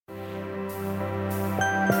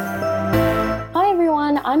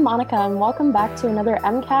I'm Monica, and welcome back to another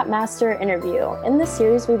MCAT Master interview. In this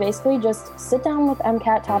series, we basically just sit down with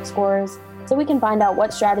MCAT top scorers so we can find out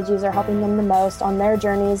what strategies are helping them the most on their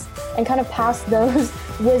journeys and kind of pass those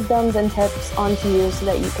wisdoms and tips on to you so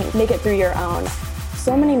that you can make it through your own.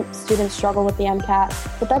 So many students struggle with the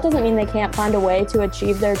MCAT, but that doesn't mean they can't find a way to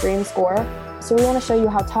achieve their dream score. So we want to show you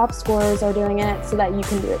how top scorers are doing it so that you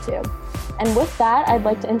can do it too. And with that, I'd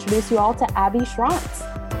like to introduce you all to Abby Schrantz.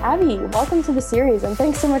 Abby, welcome to the series, and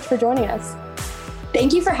thanks so much for joining us.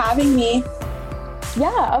 Thank you for having me.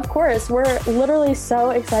 Yeah, of course. We're literally so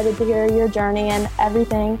excited to hear your journey and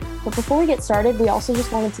everything. But before we get started, we also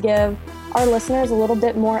just wanted to give our listeners a little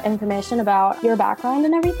bit more information about your background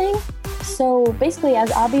and everything. So basically, as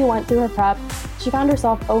Abby went through her prep, she found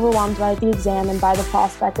herself overwhelmed by the exam and by the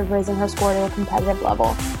prospect of raising her score to a competitive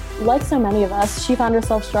level. Like so many of us, she found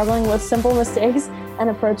herself struggling with simple mistakes and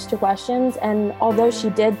approach to questions, and although she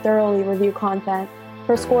did thoroughly review content,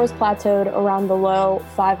 her scores plateaued around the low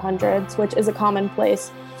 500s, which is a common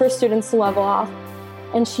place for students to level off,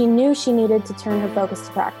 and she knew she needed to turn her focus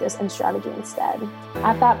to practice and strategy instead.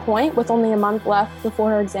 At that point, with only a month left before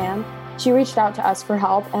her exam, she reached out to us for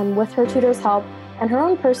help, and with her tutor's help and her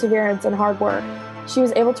own perseverance and hard work, she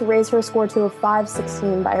was able to raise her score to a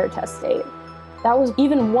 516 by her test date. That was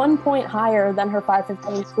even 1 point higher than her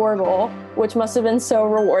 515 score goal, which must have been so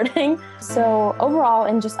rewarding. So overall,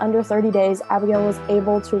 in just under 30 days, Abigail was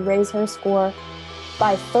able to raise her score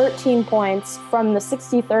by 13 points from the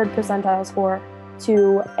 63rd percentile score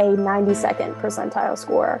to a 92nd percentile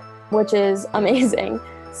score, which is amazing.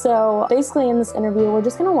 So basically in this interview, we're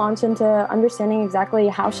just going to launch into understanding exactly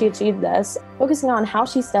how she achieved this, focusing on how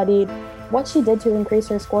she studied, what she did to increase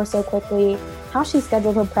her score so quickly, how she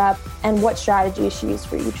scheduled her prep, and what strategies she used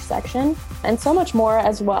for each section, and so much more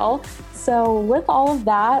as well. So with all of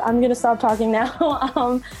that, I'm going to stop talking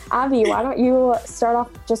now. Abby, why don't you start off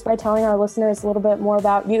just by telling our listeners a little bit more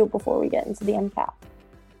about you before we get into the MCAT?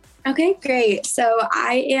 Okay, great. So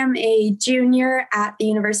I am a junior at the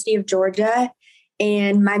University of Georgia,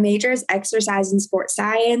 and my major is exercise and sports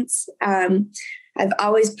science. I've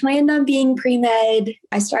always planned on being pre-med.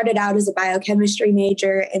 I started out as a biochemistry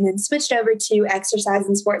major and then switched over to exercise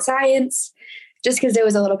and sports science just because it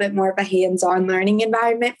was a little bit more of a hands-on learning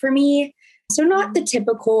environment for me. So not the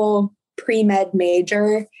typical pre-med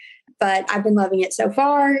major, but I've been loving it so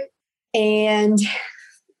far. And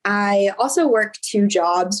I also work 2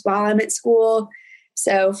 jobs while I'm at school.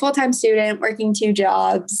 So full-time student, working 2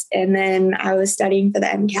 jobs, and then I was studying for the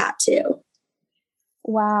MCAT too.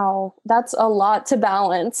 Wow, that's a lot to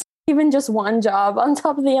balance. Even just one job on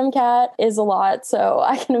top of the MCAT is a lot. So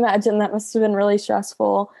I can imagine that must have been really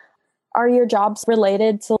stressful. Are your jobs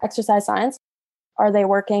related to exercise science? Are they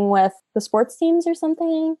working with the sports teams or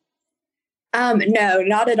something? No,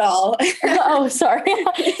 not at all. Oh, sorry.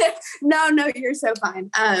 No, you're so fine.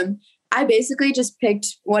 I basically just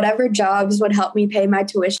picked whatever jobs would help me pay my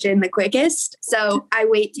tuition the quickest. So I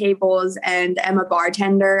wait tables and am a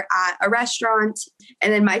bartender at a restaurant.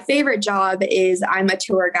 And then my favorite job is I'm a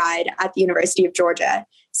tour guide at the University of Georgia.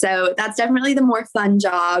 So that's definitely the more fun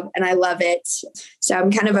job, and I love it. So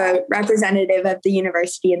I'm kind of a representative of the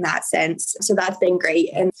university in that sense. So that's been great.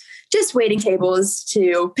 And just waiting tables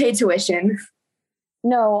to pay tuition.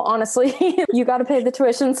 No, honestly, you got to pay the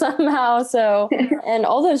tuition somehow. So, and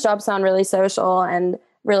all those jobs sound really social and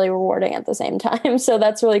really rewarding at the same time. So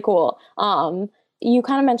that's really cool. You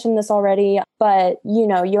kind of mentioned this already, but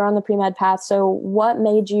you're on the pre-med path. So what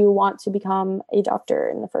made you want to become a doctor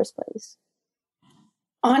in the first place?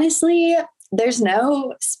 Honestly, there's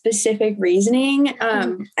no specific reasoning.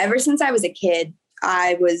 Ever since I was a kid,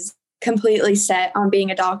 I was completely set on being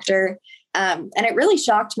a doctor. And it really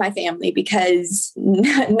shocked my family because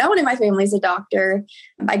no one in my family is a doctor.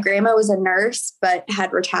 My grandma was a nurse, but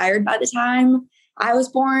had retired by the time I was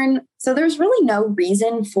born. So there's really no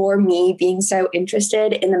reason for me being so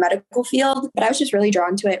interested in the medical field, but I was just really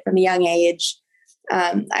drawn to it from a young age.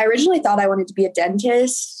 I originally thought I wanted to be a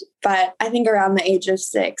dentist, but I think around the age of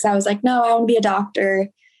 6, I was like, no, I want to be a doctor.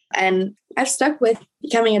 And I've stuck with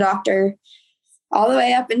becoming a doctor all the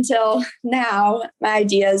way up until now. My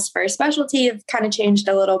ideas for a specialty have kind of changed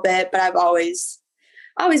a little bit, but I've always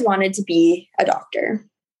wanted to be a doctor.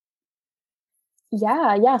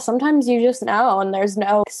 Yeah. Sometimes you just know, and there's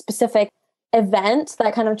no specific event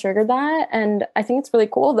that kind of triggered that. And I think it's really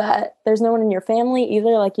cool that there's no one in your family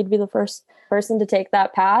either. Like, you'd be the first person to take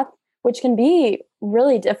that path, which can be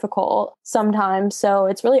really difficult sometimes. So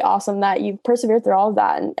it's really awesome that you persevered through all of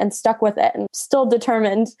that and stuck with it and still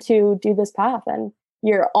determined to do this path. And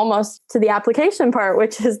you're almost to the application part,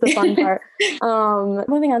 which is the fun part.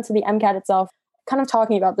 Moving on to the MCAT itself, kind of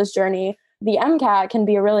talking about this journey, the MCAT can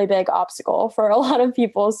be a really big obstacle for a lot of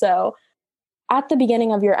people. So at the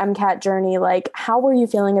beginning of your MCAT journey, like how were you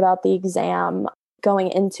feeling about the exam going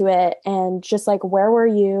into it? And just like, where were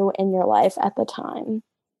you in your life at the time?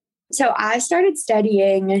 So I started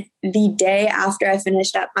studying the day after I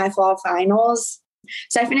finished up my fall finals.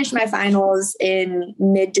 So I finished my finals in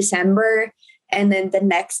mid-December. And then the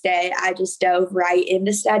next day I just dove right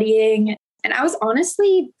into studying. And I was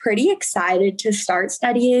honestly pretty excited to start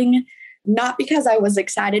studying, not because I was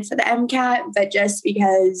excited for the MCAT, but just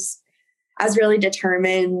because I was really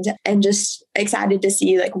determined and just excited to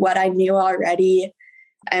see like what I knew already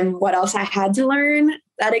and what else I had to learn.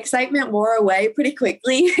 That excitement wore away pretty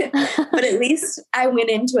quickly, but at least I went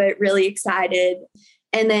into it really excited.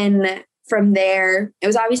 And then from there, it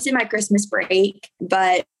was obviously my Christmas break,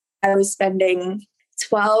 but I was spending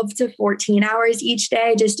 12 to 14 hours each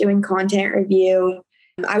day just doing content review.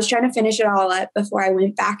 I was trying to finish it all up before I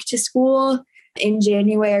went back to school in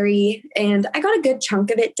January, and I got a good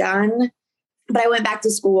chunk of it done. But I went back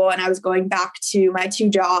to school and I was going back to my 2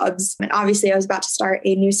 jobs. And obviously I was about to start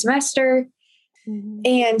a new semester.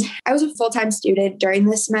 And I was a full-time student during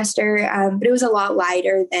this semester, but it was a lot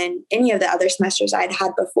lighter than any of the other semesters I'd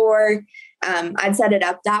had before. I'd set it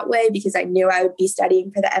up that way because I knew I would be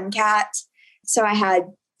studying for the MCAT. So I had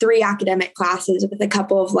 3 academic classes with a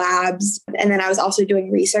couple of labs. And then I was also doing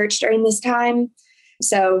research during this time.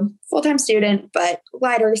 So full-time student, but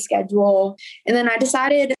lighter schedule. And then I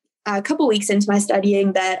decided a couple weeks into my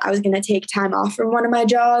studying that I was going to take time off from one of my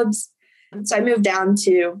jobs. So I moved down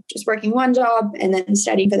to just working one job and then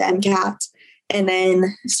studying for the MCAT and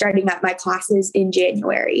then starting up my classes in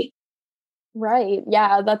January. Right.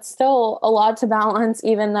 Yeah, that's still a lot to balance,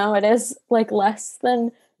 even though it is like less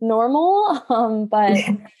than normal. But,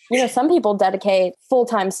 some people dedicate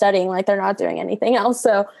full-time studying like they're not doing anything else.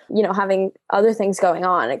 So, having other things going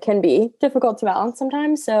on, it can be difficult to balance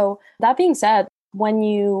sometimes. So that being said, when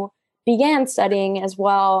you began studying as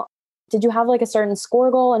well, did you have like a certain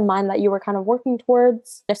score goal in mind that you were kind of working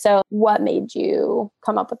towards? If so, what made you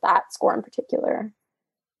come up with that score in particular?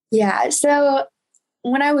 Yeah. So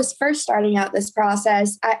when I was first starting out this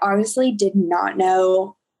process, I honestly did not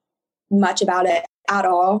know much about it at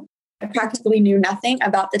all. I practically knew nothing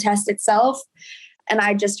about the test itself. And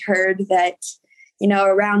I just heard that,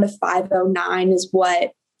 around a 509 is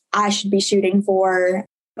what I should be shooting for.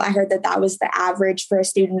 I heard that that was the average for a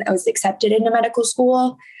student that was accepted into medical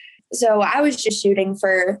school. So I was just shooting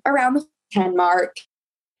for around the 10 mark.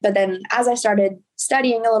 But then as I started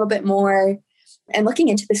studying a little bit more and looking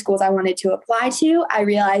into the schools I wanted to apply to, I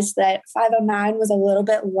realized that 509 was a little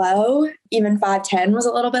bit low. Even 510 was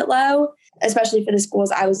a little bit low, especially for the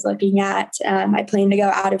schools I was looking at. I planned to go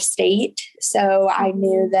out of state. So I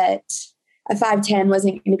knew that a 510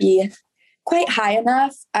 wasn't going to be quite high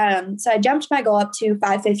enough. So I jumped my goal up to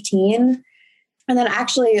 515. And then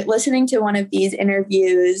actually listening to one of these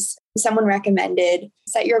interviews, someone recommended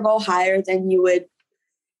set your goal higher than you would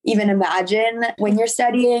even imagine when you're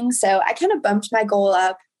studying. So I kind of bumped my goal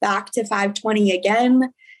up back to 520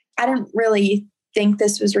 again. I didn't really think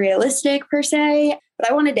this was realistic per se, but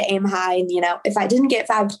I wanted to aim high. And, if I didn't get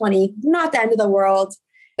 520, not the end of the world,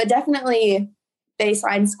 but definitely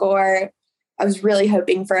baseline score. I was really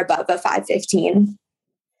hoping for above a 515.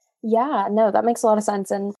 Yeah, no, that makes a lot of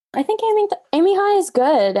sense. And I think aiming high is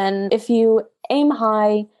good. And if you aim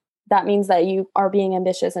high, that means that you are being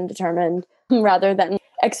ambitious and determined rather than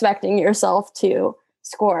expecting yourself to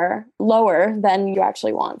score lower than you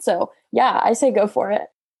actually want. So yeah, I say go for it.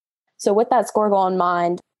 So with that score goal in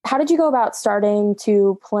mind, how did you go about starting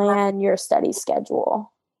to plan your study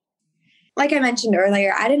schedule? Like I mentioned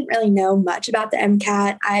earlier, I didn't really know much about the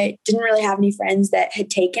MCAT. I didn't really have any friends that had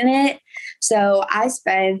taken it. So I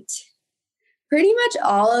spent pretty much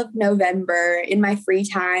all of November in my free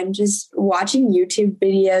time just watching YouTube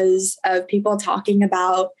videos of people talking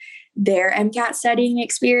about their MCAT studying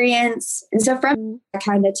experience. And so from I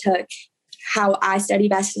kind of took how I study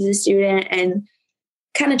best as a student and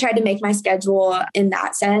kind of tried to make my schedule in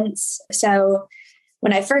that sense. So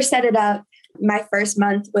when I first set it up, my first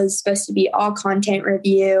month was supposed to be all content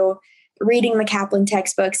review, reading the Kaplan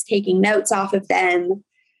textbooks, taking notes off of them.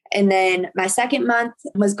 And then my second month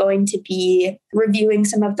was going to be reviewing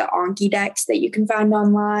some of the Anki decks that you can find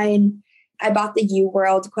online. I bought the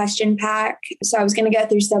UWorld question pack. So I was going to go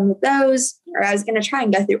through some of those, or I was going to try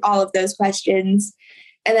and go through all of those questions,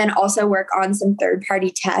 and then also work on some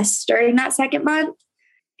third-party tests during that second month.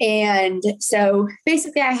 And so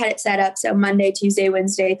basically I had it set up. So Monday, Tuesday,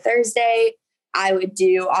 Wednesday, Thursday, I would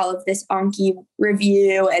do all of this Anki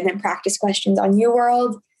review and then practice questions on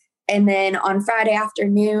UWorld. And then on Friday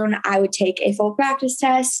afternoon, I would take a full practice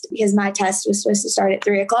test because my test was supposed to start at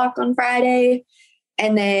 3 o'clock on Friday.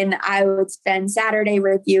 And then I would spend Saturday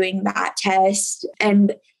reviewing that test.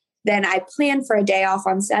 And then I planned for a day off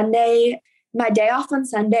on Sunday. My day off on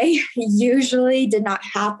Sunday usually did not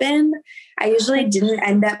happen. I usually didn't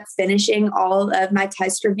end up finishing all of my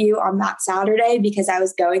test review on that Saturday because I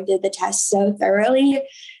was going through the test so thoroughly.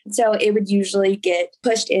 So it would usually get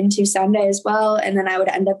pushed into Sunday as well. And then I would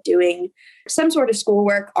end up doing some sort of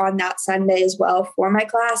schoolwork on that Sunday as well for my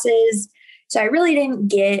classes. So I really didn't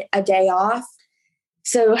get a day off.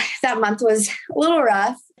 So that month was a little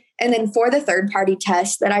rough. And then for the third-party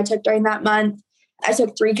test that I took during that month, I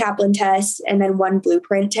took 3 Kaplan tests and then 1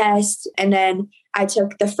 Blueprint test. And then I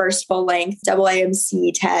took the first full-length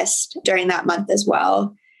AAMC test during that month as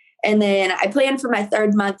well. And then I planned for my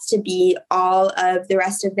third month to be all of the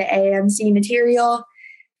rest of the AAMC material.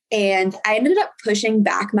 And I ended up pushing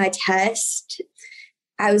back my test.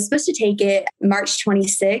 I was supposed to take it March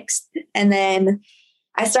 26th. And then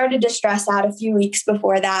I started to stress out a few weeks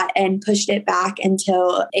before that and pushed it back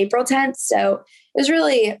until April 10th. So it was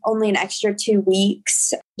really only an extra 2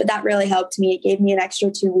 weeks, but that really helped me. It gave me an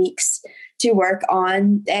extra 2 weeks to work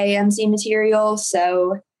on the AAMC material.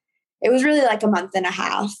 So it was really like a month and a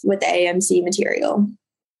half with the AAMC material.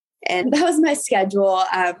 And that was my schedule.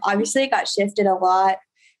 Obviously, it got shifted a lot.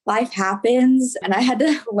 Life happens, and I had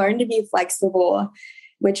to learn to be flexible,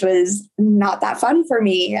 which was not that fun for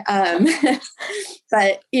me.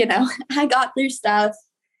 But, I got through stuff.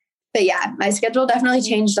 But yeah, my schedule definitely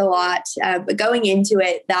changed a lot. But going into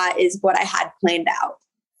it, that is what I had planned out.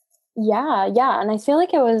 Yeah. And I feel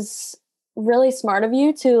like it was really smart of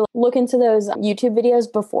you to look into those YouTube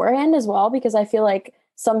videos beforehand as well, because I feel like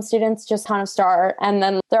some students just kind of start and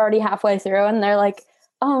then they're already halfway through and they're like,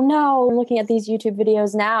 oh no, I'm looking at these YouTube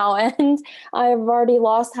videos now and I've already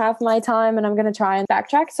lost half my time and I'm going to try and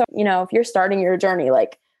backtrack. So, if you're starting your journey,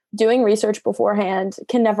 like doing research beforehand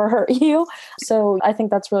can never hurt you. So I think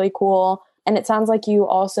that's really cool. And it sounds like you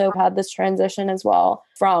also had this transition as well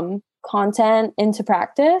from content into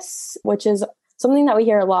practice, which is something that we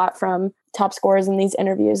hear a lot from top scorers in these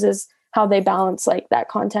interviews, is how they balance like that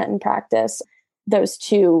content and practice, those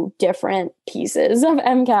two different pieces of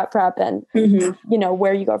MCAT prep and,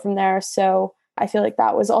 where you go from there. So I feel like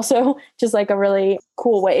that was also just like a really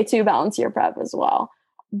cool way to balance your prep as well.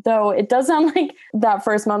 Though it does sound like that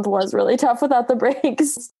first month was really tough without the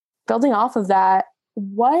breaks. Building off of that,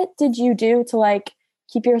 what did you do to like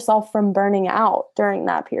keep yourself from burning out during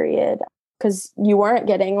that period? Because you weren't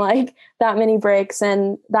getting like that many breaks,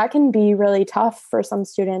 and that can be really tough for some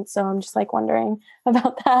students. So I'm just like wondering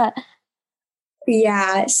about that.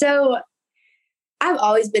 Yeah. So I've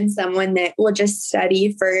always been someone that will just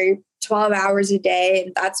study for 12 hours a day.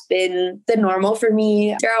 And that's been the normal for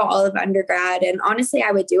me throughout all of undergrad. And honestly,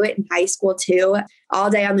 I would do it in high school too. All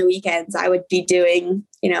day on the weekends, I would be doing,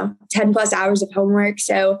 10 plus hours of homework.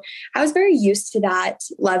 So I was very used to that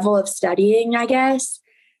level of studying, I guess.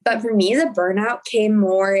 But for me, the burnout came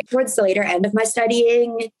more towards the later end of my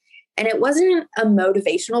studying. And it wasn't a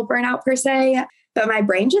motivational burnout per se, but my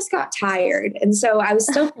brain just got tired. And so I was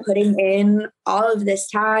still putting in all of this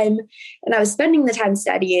time and I was spending the time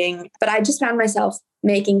studying, but I just found myself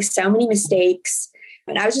making so many mistakes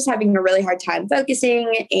and I was just having a really hard time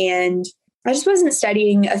focusing, and I just wasn't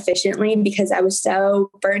studying efficiently because I was so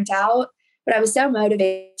burnt out, but I was so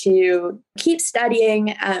motivated to keep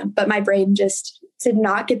studying. But my brain just did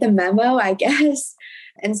not get the memo, I guess.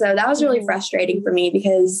 And so that was really frustrating for me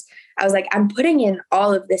because I was like, I'm putting in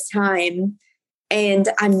all of this time and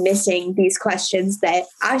I'm missing these questions that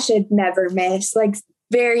I should never miss, like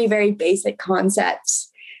very, very basic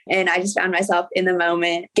concepts. And I just found myself in the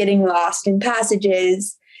moment getting lost in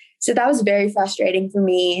passages. So that was very frustrating for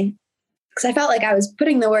me because I felt like I was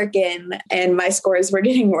putting the work in and my scores were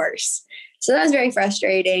getting worse. So that was very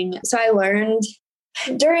frustrating. So I learned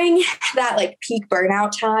during that like peak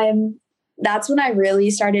burnout time, that's when I really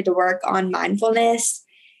started to work on mindfulness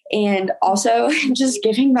and also just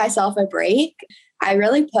giving myself a break. I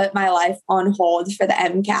really put my life on hold for the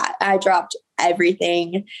MCAT. I dropped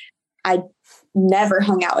everything. I never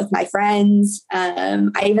hung out with my friends. I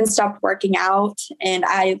even stopped working out and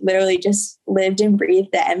I literally just lived and breathed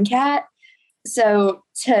the MCAT. So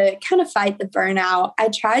to kind of fight the burnout, I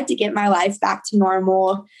tried to get my life back to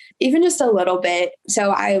normal, even just a little bit.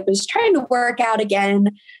 So I was trying to work out again.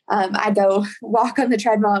 I go walk on the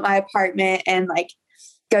treadmill at my apartment and like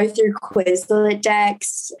go through Quizlet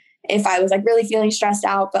decks if I was like really feeling stressed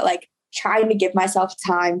out, but like trying to give myself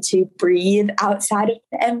time to breathe outside of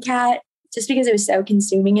the MCAT just because it was so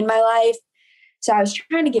consuming in my life. So I was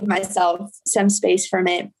trying to give myself some space from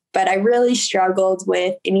it. but I really struggled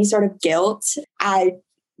with any sort of guilt. I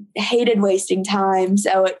hated wasting time.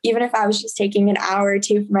 So even if I was just taking an hour or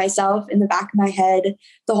two for myself, in the back of my head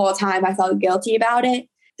the whole time, I felt guilty about it.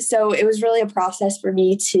 So it was really a process for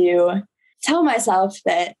me to tell myself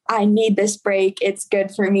that I need this break. It's good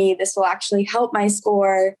for me. This will actually help my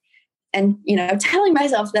score. And, telling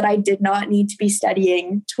myself that I did not need to be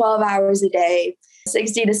studying 12 hours a day,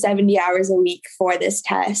 60 to 70 hours a week for this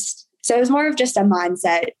test. So it was more of just a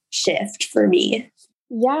mindset shift for me.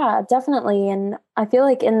 Yeah, definitely. And I feel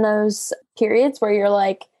like in those periods where you're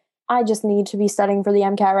like, I just need to be studying for the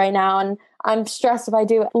MCAT right now, and I'm stressed if I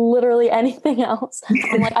do literally anything else.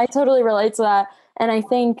 I'm like, I totally relate to that. And I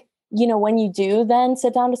think, when you do then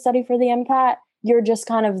sit down to study for the MCAT, you're just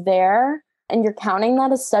kind of there and you're counting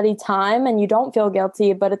that as study time and you don't feel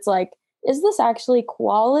guilty, but it's like, is this actually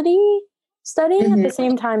quality studying at the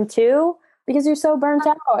same time too? Because you're so burnt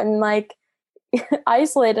out and like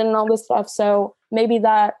isolated and all this stuff. So maybe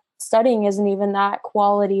that studying isn't even that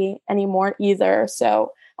quality anymore either.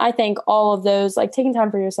 So I think all of those, like taking time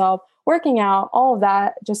for yourself, working out, all of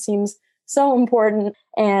that just seems so important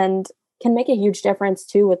and can make a huge difference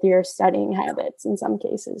too with your studying habits in some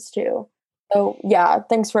cases too. So yeah,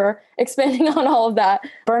 thanks for expanding on all of that.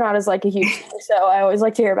 Burnout is like a huge thing, so I always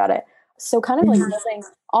like to hear about it. So kind of like building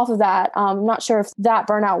off of that, I'm not sure if that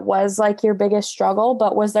burnout was like your biggest struggle,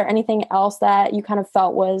 but was there anything else that you kind of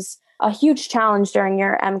felt was a huge challenge during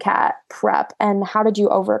your MCAT prep, and how did you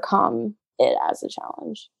overcome it as a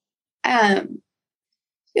challenge?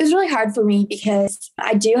 It was really hard for me because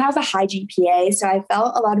I do have a high GPA. So I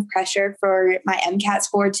felt a lot of pressure for my MCAT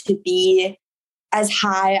score to be as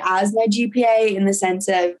high as my GPA in the sense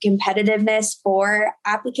of competitiveness for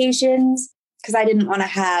applications, because I didn't want to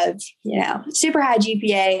have, super high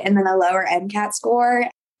GPA and then a lower MCAT score.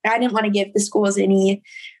 I didn't want to give the schools any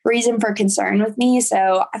reason for concern with me.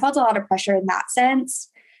 So I felt a lot of pressure in that sense.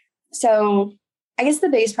 So I guess the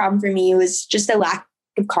biggest problem for me was just a lack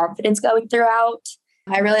of confidence going throughout.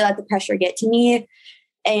 I really let the pressure get to me.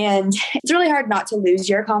 And it's really hard not to lose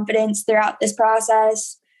your confidence throughout this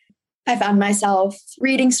process. I found myself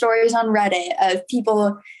reading stories on Reddit of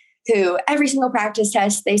people who every single practice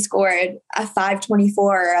test, they scored a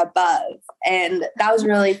 524 or above. And that was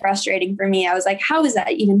really frustrating for me. I was like, how is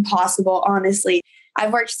that even possible? Honestly,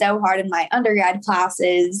 I've worked so hard in my undergrad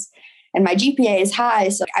classes and my GPA is high.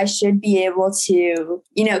 So I should be able to,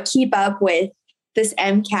 keep up with this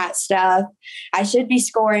MCAT stuff. I should be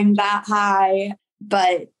scoring that high,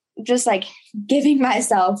 but just like giving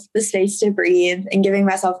myself the space to breathe and giving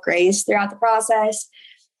myself grace throughout the process.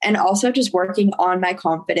 And also just working on my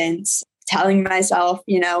confidence, telling myself,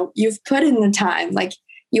 you've put in the time, like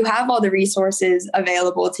you have all the resources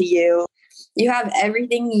available to you. You have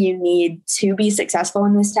everything you need to be successful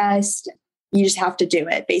in this test. You just have to do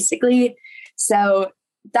it, basically. So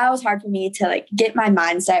that was hard for me to like get my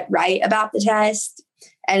mindset right about the test.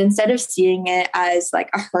 And instead of seeing it as like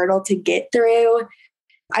a hurdle to get through,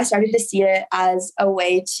 I started to see it as a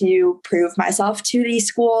way to prove myself to these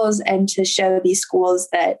schools and to show these schools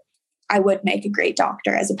that I would make a great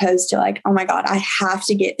doctor, as opposed to like, oh my God, I have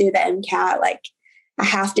to get through the MCAT. Like I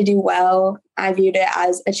have to do well. I viewed it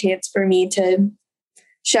as a chance for me to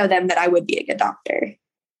show them that I would be a good doctor.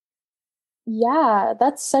 Yeah,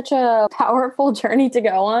 that's such a powerful journey to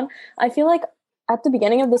go on. I feel like at the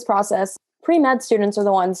beginning of this process, pre-med students are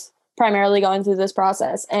the ones primarily going through this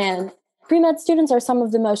process. And pre-med students are some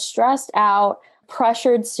of the most stressed out,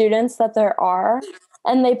 pressured students that there are.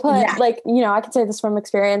 And they put I can say this from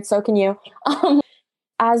experience, so can you.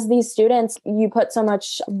 As these students, you put so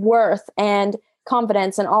much worth and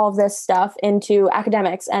confidence and all of this stuff into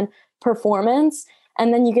academics and performance.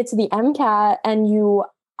 And then you get to the MCAT and you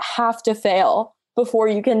have to fail before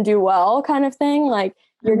you can do well, kind of thing. Like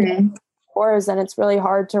you're getting scores, and it's really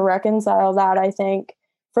hard to reconcile that, I think,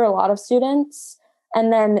 for a lot of students.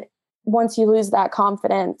 And then once you lose that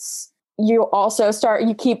confidence, you also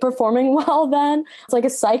you keep performing well then. It's like a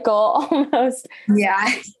cycle almost.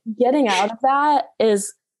 Yeah. Getting out of that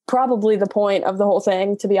is probably the point of the whole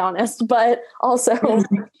thing, to be honest. But also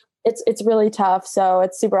it's really tough. So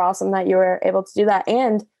it's super awesome that you were able to do that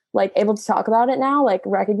and like able to talk about it now, like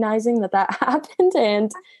recognizing that happened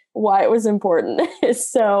and why it was important is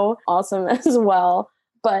so awesome as well.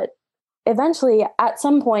 But eventually at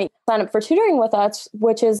some point sign up for tutoring with us,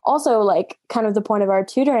 which is also like kind of the point of our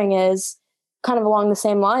tutoring is kind of along the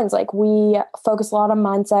same lines. Like we focus a lot on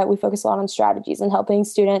mindset, we focus a lot on strategies and helping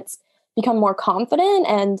students become more confident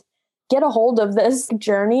and get a hold of this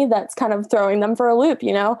journey that's kind of throwing them for a loop,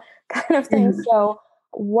 kind of thing. So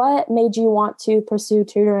what made you want to pursue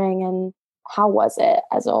tutoring and how was it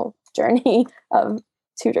as a journey of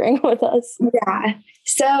tutoring with us. Yeah.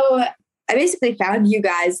 So I basically found you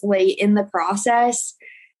guys late in the process.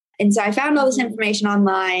 And so I found all this information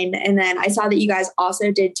online, and then I saw that you guys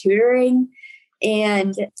also did tutoring.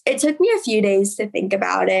 And it took me a few days to think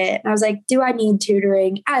about it. And I was like, do I need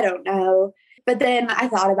tutoring? I don't know. But then I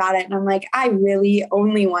thought about it and I'm like, I really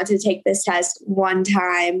only want to take this test one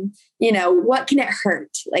time. You know, what can it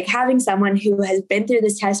hurt? Like having someone who has been through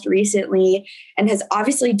this test recently and has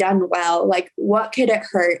obviously done well, like what could it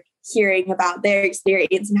hurt hearing about their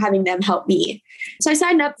experience and having them help me? So I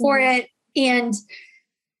signed up for it. And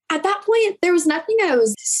at that point, there was nothing I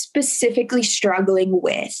was specifically struggling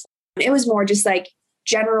with. It was more just like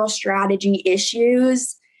general strategy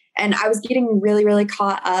issues. And I was getting really, really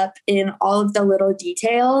caught up in all of the little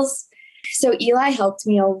details. So Eli helped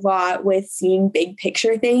me a lot with seeing big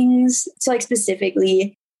picture things. So like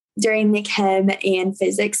specifically during the chem and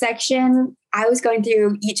physics section, I was going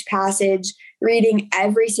through each passage, reading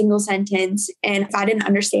every single sentence. And if I didn't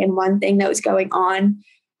understand one thing that was going on,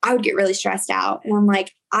 I would get really stressed out. And I'm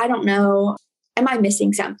like, I don't know, am I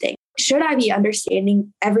missing something? Should I be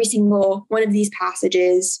understanding every single one of these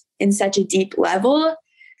passages in such a deep level?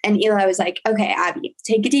 And Eli was like, okay, Abby,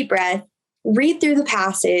 take a deep breath, read through the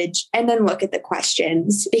passage, and then look at the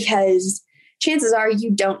questions, because chances are you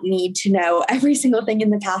don't need to know every single thing in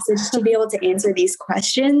the passage to be able to answer these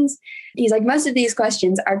questions. He's like, most of these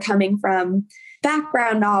questions are coming from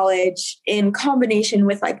background knowledge in combination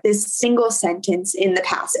with like this single sentence in the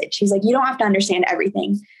passage. He's like, you don't have to understand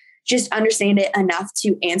everything. Just understand it enough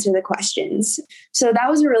to answer the questions. So that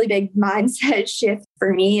was a really big mindset shift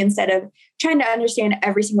for me. Instead of trying to understand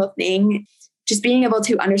every single thing, just being able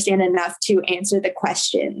to understand enough to answer the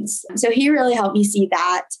questions. So he really helped me see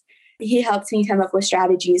that. He helped me come up with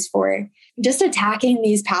strategies for just attacking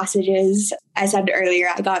these passages. I said earlier,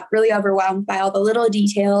 I got really overwhelmed by all the little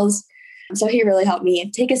details. So he really helped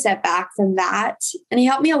me take a step back from that. And he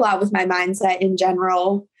helped me a lot with my mindset in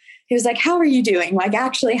general. He was like, how are you doing? Like,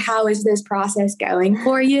 actually, how is this process going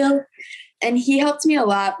for you? And he helped me a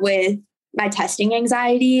lot with my testing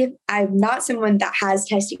anxiety. I'm not someone that has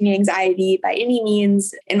testing anxiety by any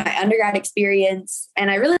means in my undergrad experience. And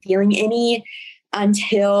I really feeling any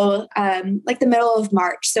until like the middle of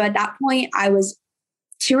March. So at that point, I was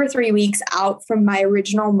 2 or 3 weeks out from my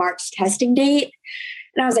original March testing date.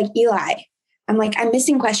 And I was like, Eli, I'm like, I'm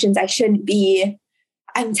missing questions I shouldn't be.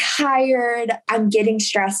 I'm tired. I'm getting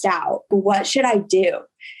stressed out. What should I do?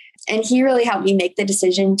 And he really helped me make the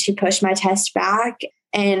decision to push my test back.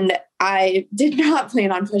 And I did not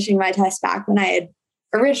plan on pushing my test back when I had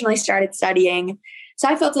originally started studying. So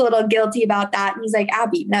I felt a little guilty about that. And he's like,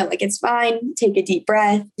 Abby, no, like it's fine. Take a deep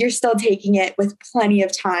breath. You're still taking it with plenty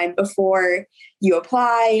of time before you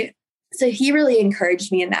apply. So he really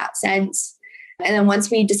encouraged me in that sense. And then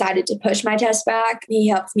once we decided to push my test back, he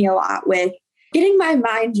helped me a lot with getting my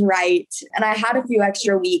mind right. And I had a few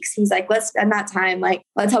extra weeks. He's like, let's spend that time. Like,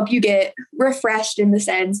 let's help you get refreshed in the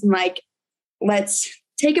sense. And like, let's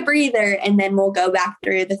take a breather and then we'll go back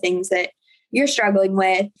through the things that you're struggling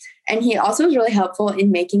with. And he also was really helpful in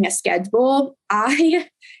making a schedule. I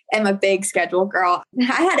am a big schedule girl.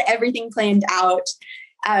 I had everything planned out.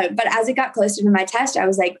 But as it got closer to my test, I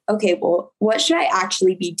was like, okay, well, what should I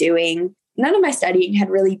actually be doing? None of my studying had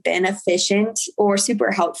really been efficient or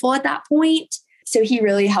super helpful at that point. So he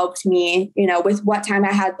really helped me, you know, with what time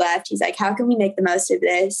I had left. He's like, how can we make the most of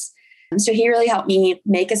this? So he really helped me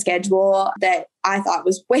make a schedule that I thought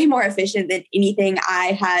was way more efficient than anything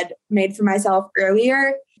I had made for myself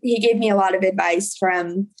earlier. He gave me a lot of advice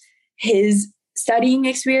from his studying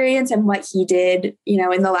experience and what he did, you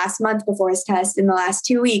know, in the last month before his test, in the last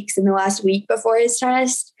 2 weeks, in the last week before his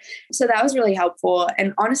test. So that was really helpful.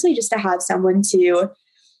 And honestly, just to have someone to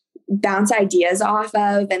bounce ideas off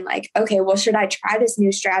of and like, okay, well, should I try this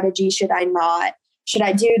new strategy? Should I not? Should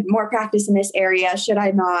I do more practice in this area? Should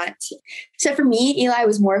I not? So for me, Eli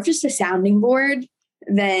was more of just a sounding board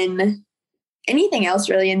than anything else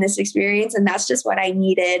really in this experience. And that's just what I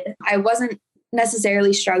needed. I wasn't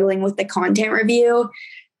necessarily struggling with the content review,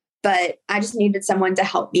 but I just needed someone to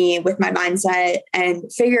help me with my mindset and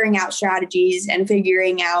figuring out strategies and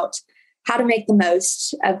figuring out how to make the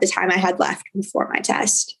most of the time I had left before my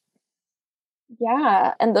test.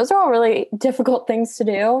 Yeah. And those are all really difficult things to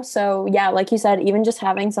do. So yeah, like you said, even just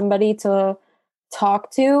having somebody to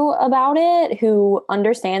talk to about it who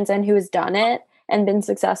understands and who has done it and been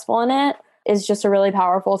successful in it is just a really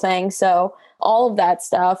powerful thing. So all of that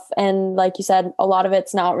stuff. And like you said, a lot of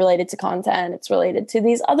it's not related to content. It's related to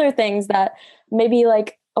these other things that maybe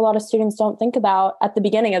like a lot of students don't think about at the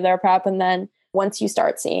beginning of their prep. And then once you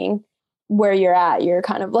start seeing where you're at, you're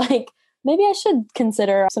kind of like, maybe I should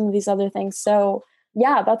consider some of these other things. So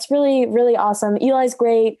Yeah, that's really, really awesome. Eli's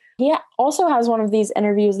great. He also has one of these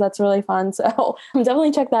interviews that's really fun. So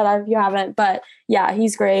definitely check that out if you haven't. But yeah,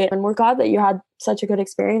 he's great. And we're glad that you had such a good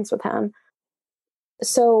experience with him.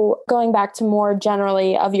 So going back to more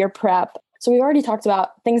generally of your prep. So we already talked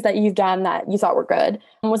about things that you've done that you thought were good.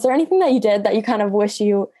 Was there anything that you did that you kind of wish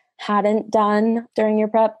you hadn't done during your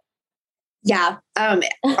prep? Yeah.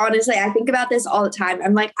 Honestly, I think about this all the time.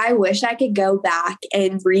 I'm like, I wish I could go back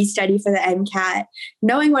and restudy for the MCAT,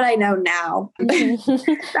 knowing what I know now. That's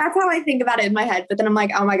how I think about it in my head. But then I'm like,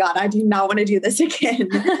 oh my God, I do not want to do this again.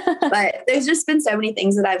 But there's just been so many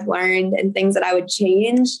things that I've learned and things that I would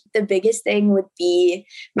change. The biggest thing would be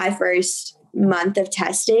my first month of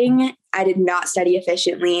testing. I did not study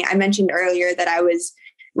efficiently. I mentioned earlier that I was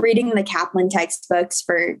reading the Kaplan textbooks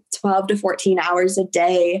for 12 to 14 hours a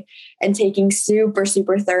day and taking super,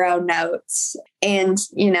 super thorough notes. And,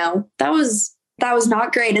 that was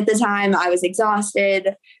not great at the time. I was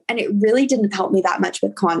exhausted and it really didn't help me that much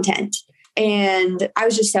with content. And I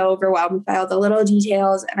was just so overwhelmed by all the little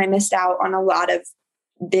details and I missed out on a lot of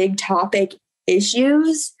big topic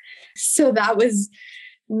issues. So that was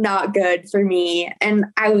not good for me. And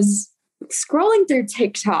I was scrolling through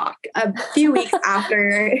TikTok a few weeks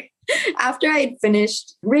after I had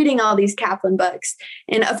finished reading all these Kaplan books.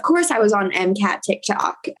 And of course I was on MCAT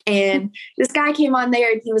TikTok and this guy came on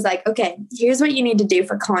there and he was like, okay, here's what you need to do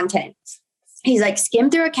for content. He's like,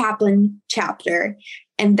 skim through a Kaplan chapter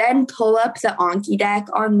and then pull up the Anki deck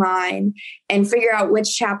online and figure out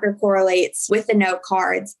which chapter correlates with the note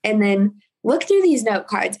cards. And then look through these note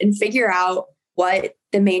cards and figure out what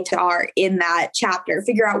the main are in that chapter,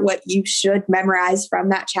 figure out what you should memorize from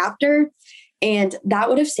that chapter. And that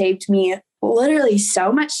would have saved me literally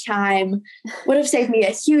so much time, would have saved me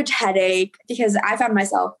a huge headache because I found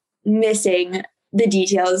myself missing the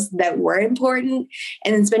details that were important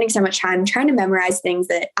and then spending so much time trying to memorize things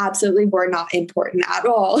that absolutely were not important at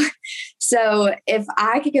all. So if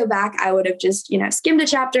I could go back, I would have just, skimmed a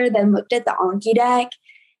chapter, then looked at the Anki deck.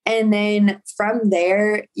 And then from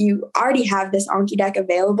there, you already have this Anki deck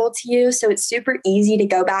available to you. So it's super easy to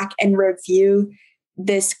go back and review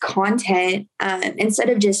this content instead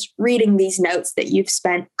of just reading these notes that you've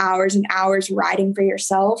spent hours and hours writing for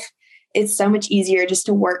yourself. It's so much easier just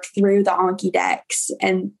to work through the Anki decks.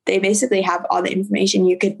 And they basically have all the information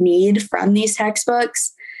you could need from these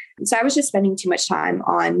textbooks. So I was just spending too much time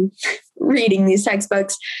on reading these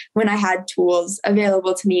textbooks when I had tools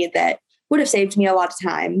available to me that would have saved me a lot of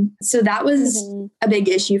time. So that was a big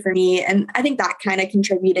issue for me. And I think that kind of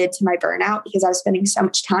contributed to my burnout because I was spending so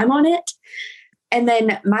much time on it. And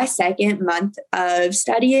then my second month of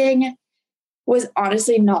studying was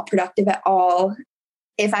honestly not productive at all.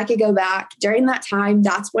 If I could go back during that time,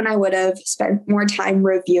 that's when I would have spent more time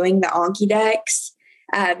reviewing the Anki decks.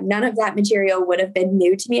 None of that material would have been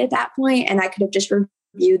new to me at that point, and I could have just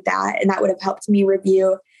reviewed that, and that would have helped me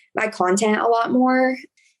review my content a lot more.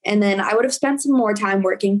 And then I would have spent some more time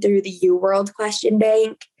working through the UWorld question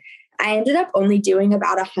bank. I ended up only doing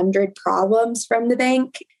about 100 problems from the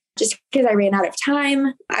bank just because I ran out of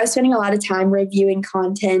time. I was spending a lot of time reviewing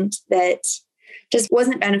content that just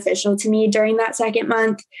wasn't beneficial to me during that second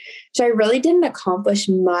month. So I really didn't accomplish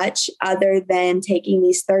much other than taking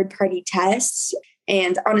these third-party tests.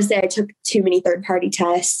 And honestly, I took too many third-party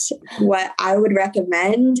tests. What I would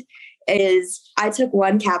recommend is I took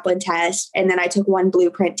one Kaplan test and then I took one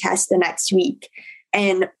blueprint test the next week.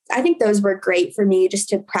 And I think those were great for me just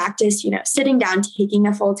to practice, sitting down, taking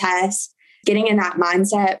a full test, getting in that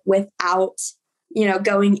mindset without,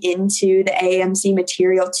 going into the AAMC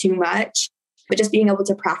material too much, but just being able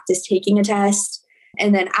to practice taking a test.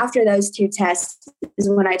 And then after those two tests is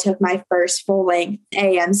when I took my first full length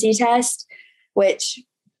AAMC test, which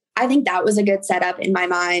I think that was a good setup in my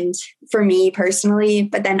mind for me personally.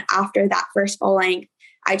 But then after that first full length,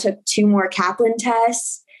 I took two more Kaplan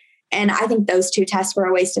tests. And I think those two tests were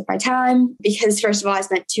a waste of my time because first of all, I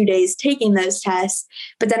spent 2 days taking those tests,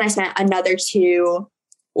 but then I spent another 2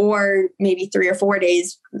 or maybe 3 or 4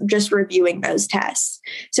 days just reviewing those tests.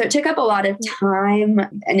 So it took up a lot of time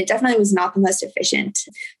and it definitely was not the most efficient.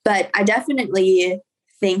 But I definitely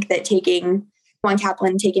think that taking one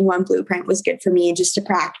Kaplan, taking one blueprint was good for me just to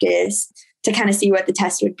practice, to kind of see what the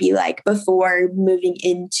test would be like before moving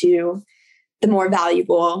into the more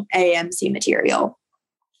valuable AAMC material.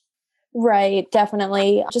 Right,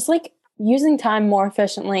 definitely. Just like using time more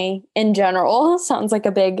efficiently in general sounds like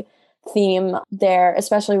a big theme there,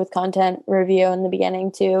 especially with content review in the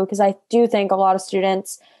beginning too, because I do think a lot of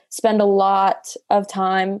students spend a lot of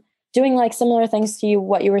time doing like similar things to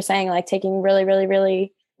what you were saying, like taking really, really,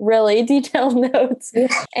 really, really detailed notes.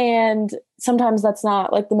 And sometimes that's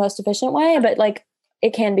not like the most efficient way, but like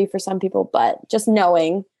it can be for some people, but just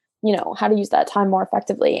knowing, how to use that time more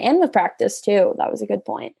effectively and with practice too. That was a good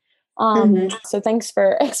point. So thanks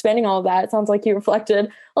for expanding all of that. It sounds like you reflected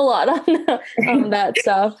a lot on that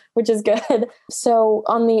stuff, which is good. So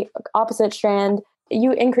on the opposite strand,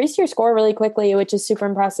 you increased your score really quickly, which is super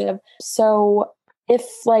impressive. So if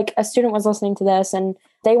like a student was listening to this and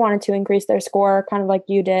they wanted to increase their score kind of like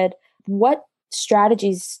you did, what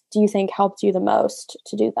strategies do you think helped you the most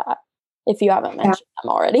to do that? If you haven't mentioned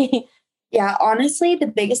them already. Yeah, honestly, the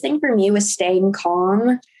biggest thing for me was staying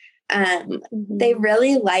calm. They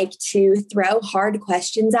really like to throw hard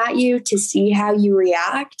questions at you to see how you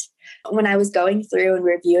react. When I was going through and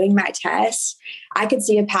reviewing my tests, I could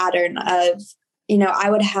see a pattern of, I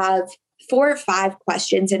would have 4 or 5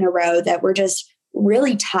 questions in a row that were just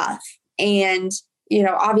really tough. And,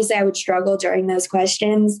 obviously I would struggle during those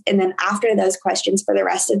questions. And then after those questions for the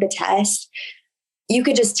rest of the test, you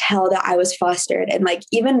could just tell that I was flustered. And like,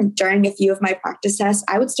 even during a few of my practice tests,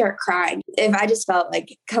 I would start crying if I just felt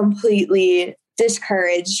like completely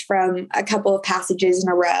discouraged from a couple of passages in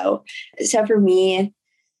a row. So for me,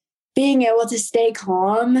 being able to stay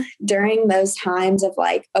calm during those times of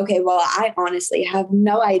like, okay, well, I honestly have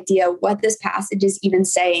no idea what this passage is even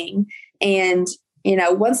saying. And,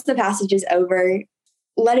 once the passage is over,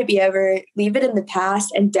 let it be over, leave it in the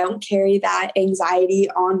past, and don't carry that anxiety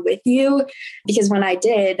on with you. Because when I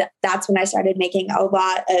did, that's when I started making a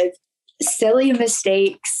lot of silly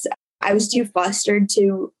mistakes. I was too flustered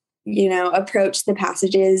to, approach the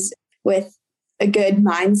passages with a good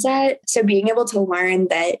mindset. So being able to learn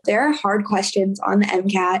that there are hard questions on the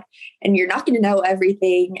MCAT and you're not going to know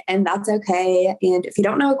everything, and that's okay. And if you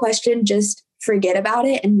don't know a question, just forget about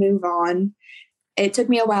it and move on. It took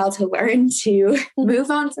me a while to learn to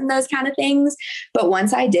move on from those kind of things. But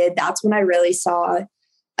once I did, that's when I really saw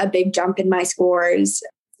a big jump in my scores.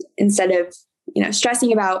 Instead of,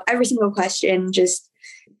 stressing about every single question, just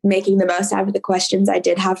making the most out of the questions I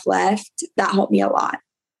did have left, that helped me a lot.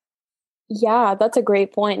 Yeah, that's a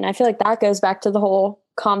great point. And I feel like that goes back to the whole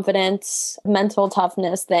confidence, mental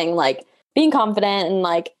toughness thing, like being confident and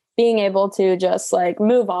like being able to just like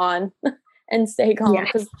move on and stay calm,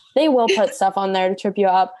 because they will put stuff on there to trip you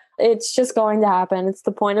up. It's just going to happen. It's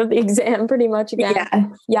the point of the exam pretty much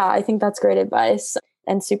again. Yeah, I think that's great advice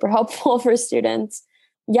and super helpful for students.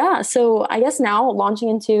 Yeah, so I guess now launching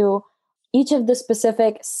into each of the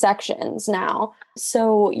specific sections now.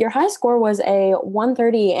 So your high score was a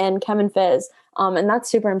 130 in Chem and Phys, and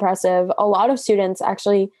that's super impressive. A lot of students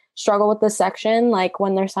actually struggle with this section, like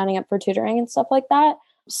when they're signing up for tutoring and stuff like that.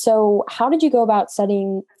 So how did you go about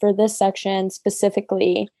studying for this section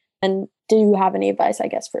specifically? And do you have any advice, I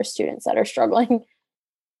guess, for students that are struggling?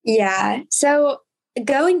 Yeah. So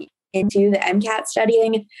going into the MCAT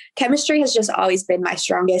studying, chemistry has just always been my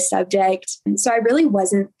strongest subject. So I really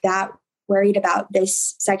wasn't that worried about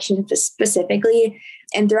this section specifically.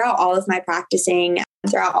 And throughout all of my practice tests,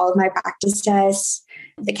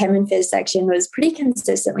 the Chem and Phys section was pretty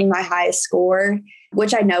consistently my highest score,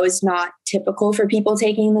 which I know is not typical for people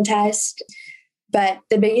taking the test. But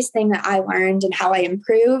the biggest thing that I learned and how I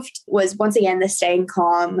improved was, once again, the staying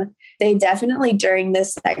calm. They definitely, during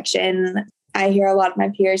this section, I hear a lot of my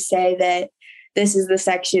peers say that this is the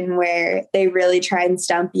section where they really try and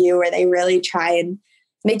stump you, or they really try and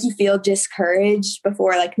make you feel discouraged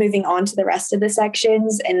before like moving on to the rest of the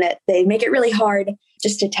sections, and that they make it really hard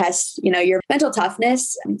just to test, your mental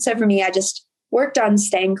toughness. So for me, I just worked on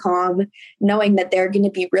staying calm, knowing that there are going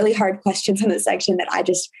to be really hard questions in this section that I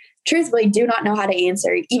just truthfully do not know how to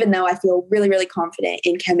answer, even though I feel really, really confident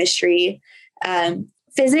in chemistry.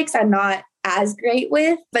 Physics, I'm not as great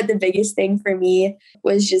with, but the biggest thing for me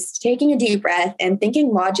was just taking a deep breath and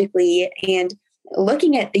thinking logically and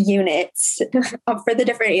looking at the units for the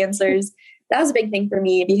different answers. That was a big thing for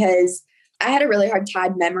me, because I had a really hard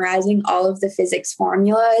time memorizing all of the physics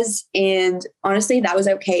formulas. And honestly, that was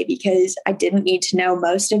okay, because I didn't need to know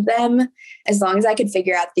most of them as long as I could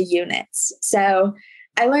figure out the units. So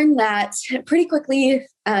I learned that pretty quickly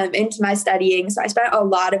into my studying. So I spent a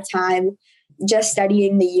lot of time just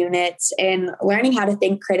studying the units and learning how to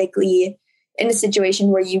think critically in a situation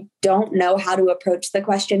where you don't know how to approach the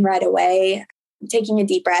question right away, taking a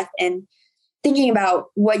deep breath and thinking about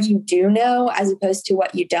what you do know as opposed to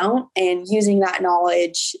what you don't, and using that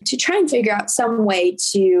knowledge to try and figure out some way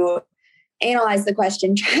to analyze the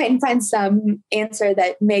question, try and find some answer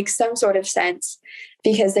that makes some sort of sense,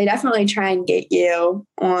 because they definitely try and get you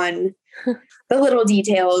on the little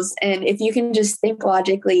details. And if you can just think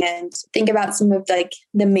logically and think about some of like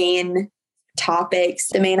the main topics,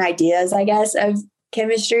 the main ideas, I guess, of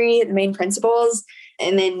chemistry, the main principles,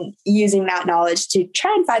 and then using that knowledge to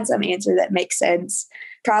try and find some answer that makes sense.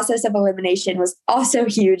 Process of elimination was also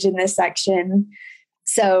huge in this section.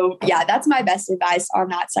 So yeah, that's my best advice on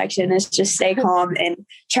that section is just stay calm and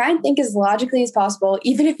try and think as logically as possible.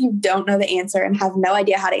 Even if you don't know the answer and have no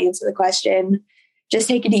idea how to answer the question, just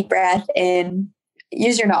take a deep breath and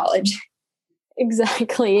use your knowledge.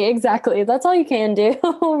 Exactly. That's all you can do,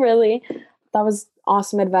 really. That was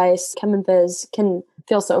awesome advice. Chem and Phys can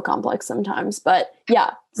feel so complex sometimes, but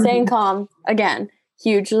yeah, staying calm, again,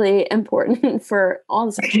 hugely important for all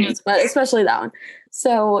the sections, but especially that one.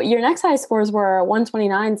 So your next high scores were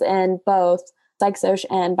 129s in both Psych Soc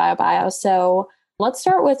and Bio. So let's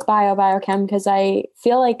start with Biochem because I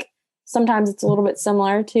feel like sometimes it's a little bit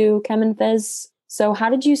similar to Chem and Phys. So how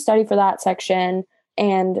did you study for that section?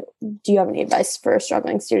 And do you have any advice for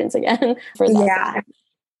struggling students again for that? Yeah.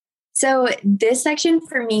 So this section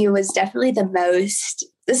for me was definitely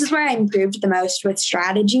this is where I improved the most with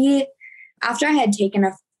strategy. After I had taken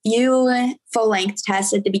a few full-length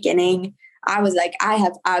tests at the beginning, I was like, I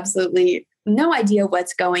have absolutely no idea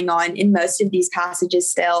what's going on in most of these passages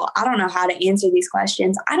still. I don't know how to answer these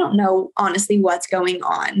questions. I don't know, honestly, what's going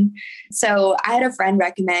on. So I had a friend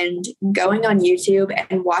recommend going on YouTube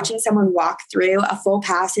and watching someone walk through a full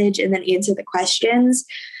passage and then answer the questions.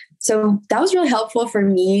 So that was really helpful for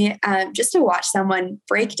me, just to watch someone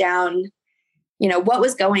break down, what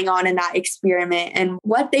was going on in that experiment and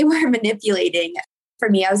what they were manipulating. For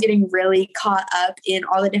me, I was getting really caught up in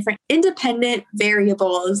all the different independent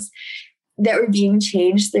variables that were being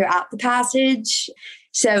changed throughout the passage.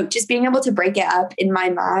 So just being able to break it up in my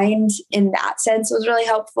mind in that sense was really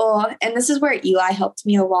helpful. And this is where Eli helped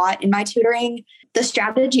me a lot in my tutoring. The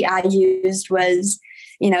strategy I used was,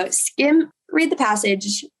 read the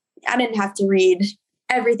passage. I didn't have to read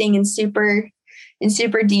everything in super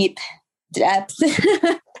deep depth.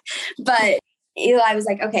 But Eli was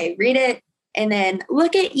like, okay, read it and then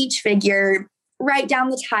look at each figure, write down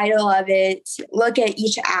the title of it, look at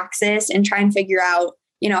each axis and try and figure out,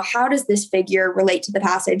 how does this figure relate to the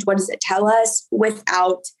passage? What does it tell us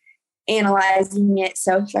without analyzing it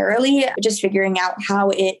so thoroughly? Just figuring out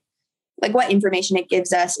what information it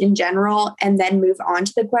gives us in general, and then move on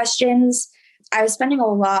to the questions. I was spending a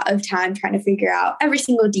lot of time trying to figure out every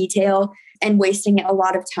single detail and wasting a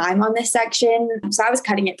lot of time on this section. So I was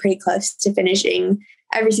cutting it pretty close to finishing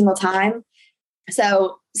every single time.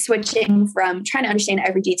 So switching from trying to understand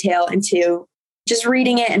every detail into just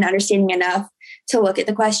reading it and understanding enough to look at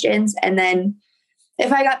the questions. And then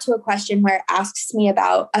if I got to a question where it asks me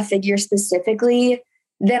about a figure specifically,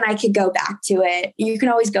 then I could go back to it. You can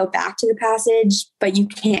always go back to the passage, but you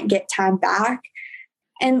can't get time back.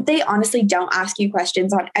 And they honestly don't ask you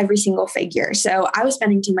questions on every single figure. So I was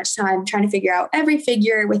spending too much time trying to figure out every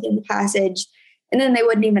figure within the passage, and then they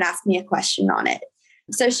wouldn't even ask me a question on it.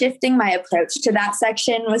 So shifting my approach to that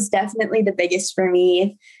section was definitely the biggest for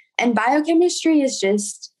me. And biochemistry is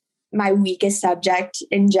just my weakest subject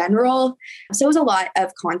in general. So it was a lot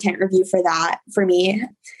of content review for that for me.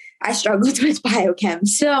 I struggled with biochem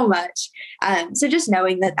so much. So just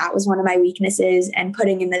knowing that was one of my weaknesses and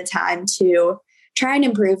putting in the time to try and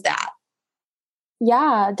improve that.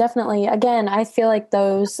 Yeah, definitely. Again, I feel like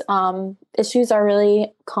those issues are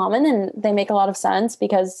really common and they make a lot of sense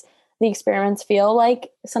because the experiments feel like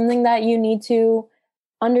something that you need to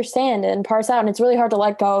understand and parse out. And it's really hard to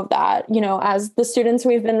let go of that, as the students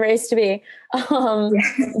we've been raised to be,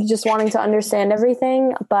 just wanting to understand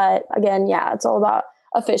everything. But again, it's all about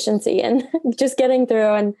efficiency and just getting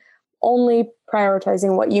through and only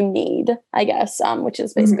prioritizing what you need, I guess, which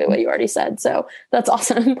is basically what you already said. So that's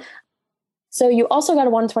awesome. So you also got a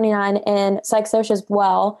 129 in Psych Soc as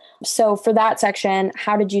well. So for that section,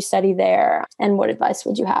 how did you study there? And what advice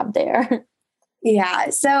would you have there? Yeah.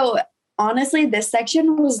 So honestly, this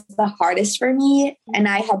section was the hardest for me. And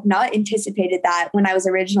I had not anticipated that when I was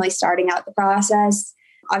originally starting out the process.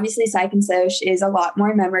 Obviously, Psych and Soc is a lot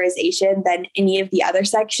more memorization than any of the other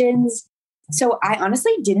sections. So I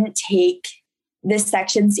honestly didn't take this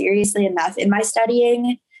section seriously enough in my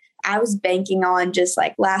studying. I was banking on just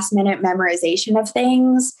last minute memorization of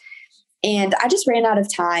things. And I just ran out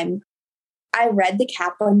of time. I read the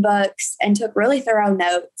Kaplan books and took really thorough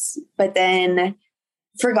notes, but then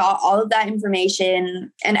forgot all of that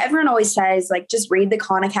information. And everyone always says, just read the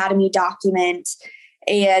Khan Academy document.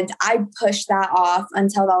 And I pushed that off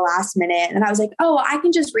until the last minute. And I was like, oh, I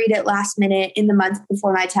can just read it last minute in the month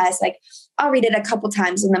before my test. I'll read it a couple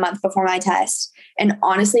times in the month before my test. And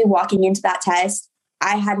honestly, walking into that test,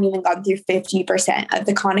 I hadn't even gone through 50% of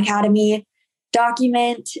the Khan Academy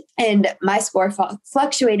document. And my score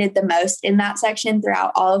fluctuated the most in that section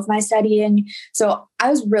throughout all of my studying. So I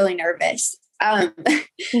was really nervous.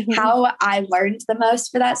 How I learned the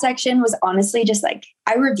most for that section was honestly just like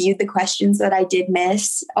I reviewed the questions that I did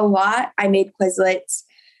miss a lot. I made Quizlets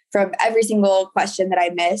from every single question that I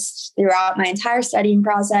missed throughout my entire studying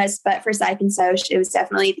process. But for Psych and Soc, it was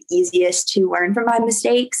definitely the easiest to learn from my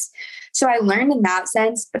mistakes. So I learned in that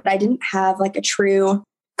sense, but I didn't have like a true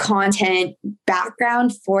content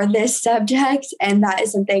background for this subject. And that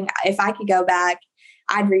is something, if I could go back,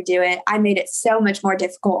 I'd redo it. I made it so much more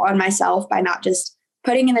difficult on myself by not just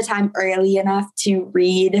putting in the time early enough to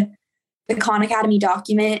read the Khan Academy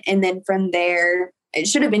document. And then from there, it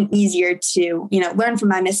should have been easier to, learn from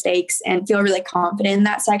my mistakes and feel really confident in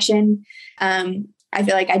that section. I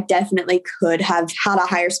feel like I definitely could have had a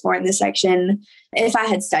higher score in this section if I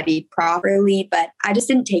had studied properly, but I just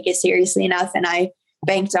didn't take it seriously enough. And I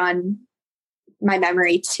banked on my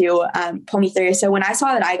memory to pull me through. So when I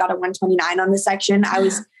saw that I got a 129 on this section, I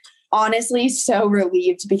was honestly so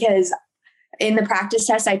relieved because in the practice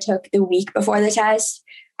test I took the week before the test,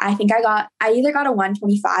 I think I either got a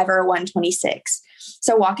 125 or a 126.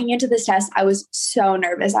 So walking into this test, I was so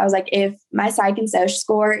nervous. I was like, if my Psych and Soc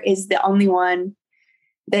score is the only one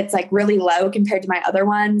that's like really low compared to my other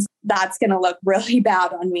ones, that's going to look really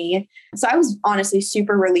bad on me. So I was honestly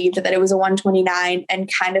super relieved that it was a 129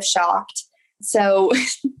 and kind of shocked. So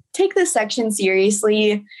take this section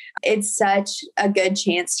seriously. It's such a good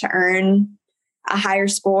chance to earn a higher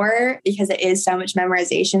score because it is so much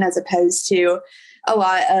memorization as opposed to a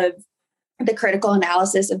lot of the critical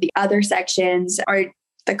analysis of the other sections or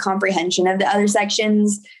the comprehension of the other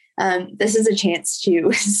sections. This is a chance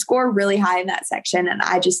to score really high in that section. And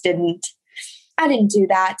I didn't do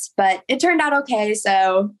that, but it turned out okay.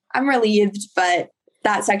 So I'm relieved, but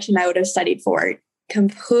that section I would have studied for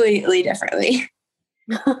completely differently.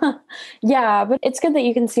 Yeah, but it's good that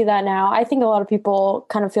you can see that now. I think a lot of people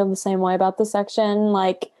kind of feel the same way about the section.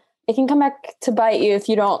 Like it can come back to bite you if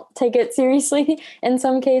you don't take it seriously in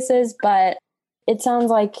some cases, but it sounds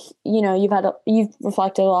like, you've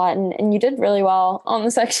reflected a lot and you did really well on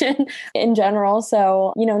the section in general.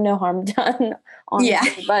 So, no harm done, honestly.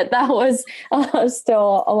 Yeah. But that was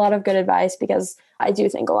still a lot of good advice because I do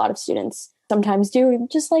think a lot of students sometimes do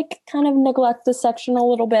just like kind of neglect the section a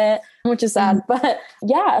little bit, which is sad. But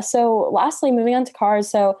yeah, so lastly, moving on to cars.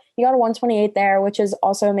 So you got a 128 there, which is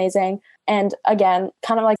also amazing. And again,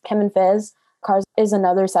 kind of like Chem and Phys, cars is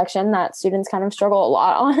another section that students kind of struggle a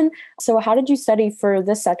lot on. So how did you study for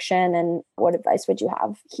this section and what advice would you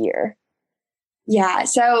have here? Yeah,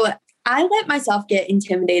 so I let myself get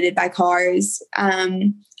intimidated by cars.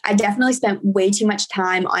 I definitely spent way too much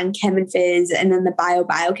time on Chem and Phys and then the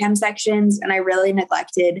biochem sections. And I really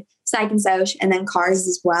neglected Psych and Soc and then cars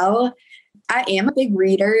as well. I am a big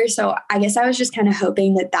reader, so I guess I was just kind of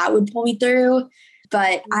hoping that would pull me through.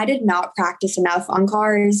 But I did not practice enough on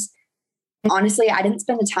cars. Honestly, I didn't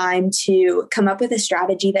spend the time to come up with a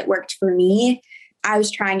strategy that worked for me. I was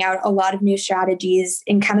trying out a lot of new strategies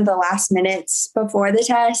in kind of the last minutes before the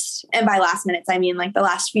test. And by last minutes, I mean like the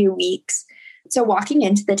last few weeks. So walking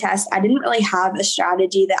into the test, I didn't really have a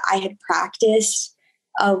strategy that I had practiced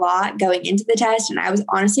a lot going into the test. And I was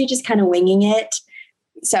honestly just kind of winging it.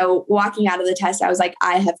 So walking out of the test, I was like,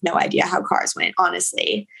 I have no idea how cars went,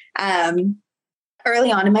 honestly.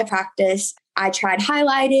 Early on in my practice, I tried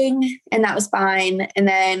highlighting and that was fine. And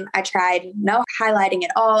then I tried no highlighting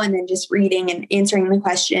at all and then just reading and answering the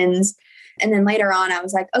questions. And then later on, I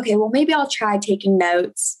was like, okay, well, maybe I'll try taking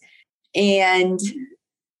notes. And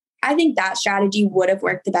I think that strategy would have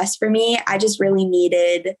worked the best for me. I just really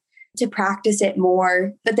needed to practice it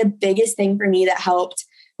more. But the biggest thing for me that helped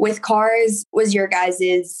with cars was your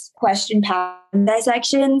guys' question pattern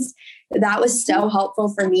dissections. That was so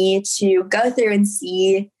helpful for me to go through and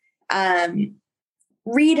see,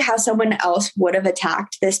 read how someone else would have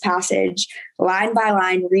attacked this passage line by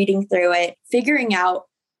line, reading through it, figuring out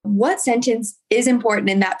what sentence is important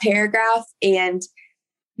in that paragraph and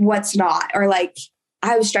what's not. Or like,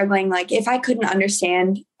 I was struggling, like if I couldn't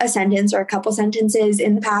understand a sentence or a couple sentences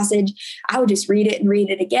in the passage, I would just read it and read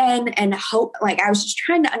it again and hope, like I was just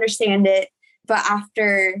trying to understand it. But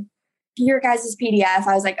after your guys' PDF,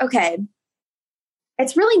 I was like, okay,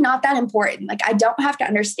 it's really not that important. Like I don't have to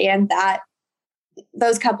understand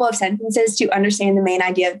those couple of sentences to understand the main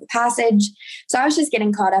idea of the passage. So I was just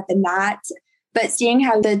getting caught up in that. But seeing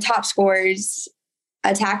how the top scorers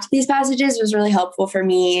attacked these passages was really helpful for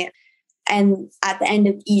me. And at the end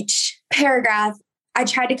of each paragraph, I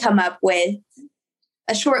tried to come up with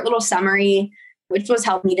a short little summary, which was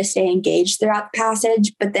helping me to stay engaged throughout the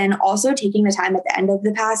passage, but then also taking the time at the end of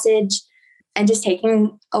the passage and just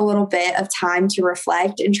taking a little bit of time to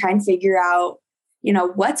reflect and try and figure out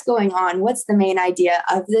what's going on? What's the main idea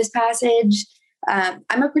of this passage?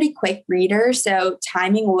 I'm a pretty quick reader, so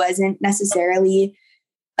timing wasn't necessarily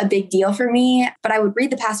a big deal for me, but I would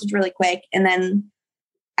read the passage really quick and then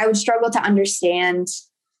I would struggle to understand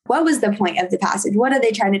what was the point of the passage? What are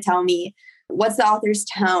they trying to tell me? What's the author's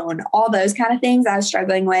tone? All those kind of things I was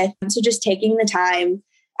struggling with. So just taking the time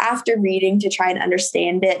after reading to try and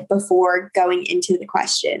understand it before going into the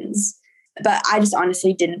questions. But I just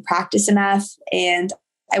honestly didn't practice enough, and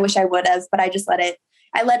I wish I would have, but I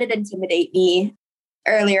let it intimidate me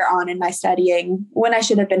earlier on in my studying when I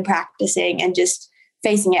should have been practicing and just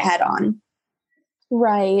facing it head on.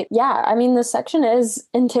 Right. Yeah. I mean, the section is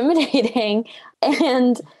intimidating,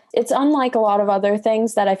 and it's unlike a lot of other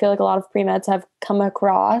things that I feel like a lot of pre-meds have come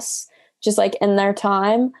across just like in their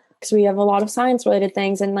time, because we have a lot of science related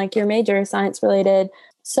things and like your major is science related.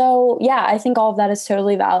 So yeah, I think all of that is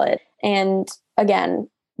totally valid. And again,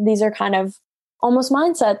 these are kind of almost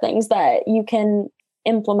mindset things that you can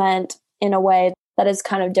implement in a way that is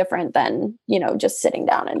kind of different than, just sitting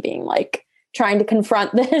down and being like, trying to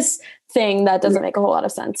confront this thing that doesn't make a whole lot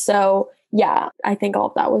of sense. So yeah, I think all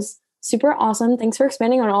of that was super awesome. Thanks for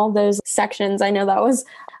expanding on all of those sections. I know that was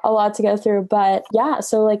a lot to go through, but yeah.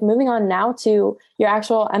 So like moving on now to your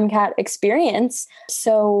actual MCAT experience.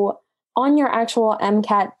 So on your actual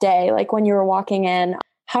MCAT day, like when you were walking in,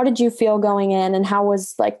 how did you feel going in and how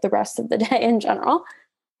was like the rest of the day in general?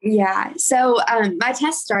 Yeah. So my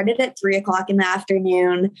test started at 3:00 in the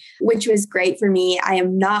afternoon, which was great for me. I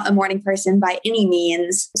am not a morning person by any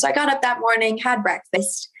means. So I got up that morning, had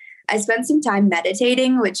breakfast. I spent some time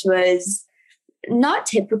meditating, which was not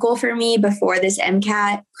typical for me before this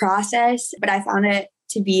MCAT process, but I found it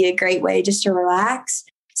to be a great way just to relax.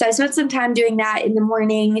 So I spent some time doing that in the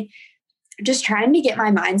morning, just trying to get my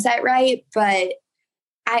mindset right. But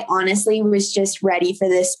I honestly was just ready for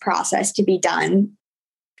this process to be done.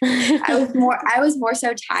 I was more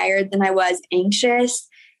so tired than I was anxious.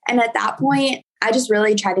 And at that point, I just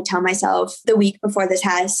really tried to tell myself the week before the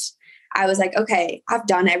test, I was like, okay, I've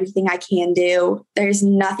done everything I can do. There's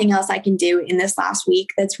nothing else I can do in this last week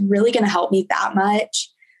that's really going to help me that much.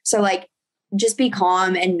 So like, just be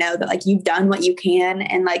calm and know that like you've done what you can.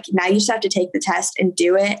 And like, now you just have to take the test and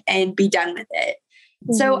do it and be done with it.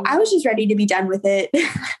 Mm-hmm. So I was just ready to be done with it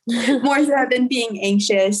more so than being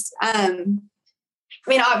anxious.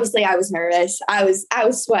 Obviously I was nervous. I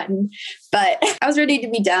was sweating, but I was ready to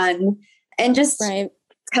be done. And just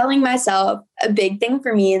telling myself, a big thing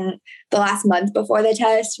for me in the last month before the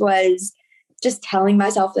test was just telling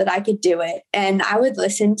myself that I could do it. And I would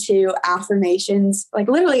listen to affirmations, like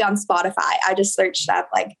literally on Spotify. I just searched up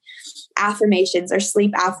like affirmations or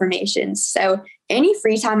sleep affirmations. So any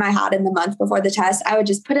free time I had in the month before the test, I would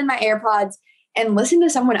just put in my AirPods and listen to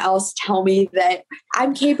someone else tell me that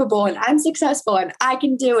I'm capable and I'm successful and I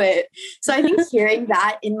can do it. So I think hearing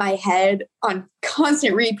that in my head on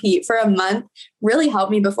constant repeat for a month really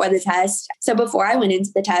helped me before the test. So before I went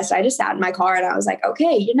into the test, I just sat in my car and I was like,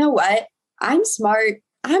 okay, you know what? I'm smart.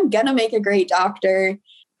 I'm going to make a great doctor.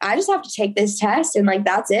 I just have to take this test. And like,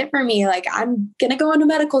 that's it for me. Like, I'm going to go into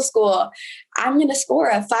medical school. I'm going to score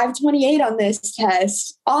a 528 on this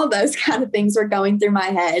test. All those kind of things were going through my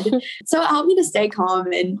head. So it helped me to stay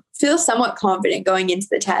calm and feel somewhat confident going into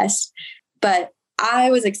the test. But I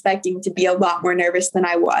was expecting to be a lot more nervous than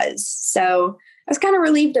I was. So I was kind of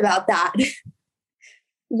relieved about that.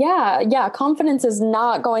 Yeah. Confidence is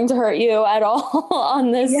not going to hurt you at all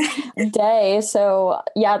on this day. So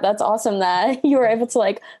yeah, that's awesome that you were able to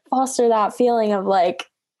like foster that feeling of like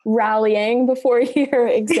rallying before your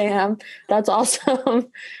exam. That's awesome.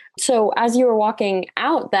 So as you were walking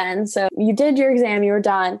out then, so you did your exam, you were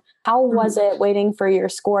done. How was it waiting for your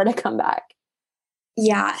score to come back?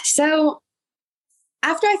 Yeah. So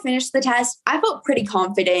after I finished the test, I felt pretty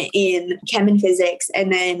confident in chem and physics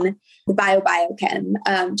and then the biochem,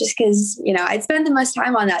 just because, I'd spent the most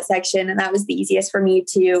time on that section and that was the easiest for me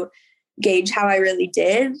to gauge how I really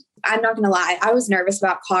did. I'm not going to lie. I was nervous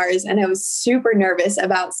about cars and I was super nervous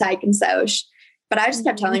about psych and soc, but I just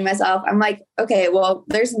kept telling myself, I'm like, okay, well,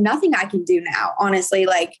 there's nothing I can do now. Honestly,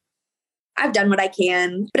 like I've done what I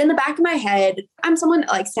can, but in the back of my head, I'm someone that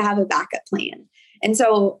likes to have a backup plan. And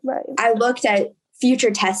so I looked at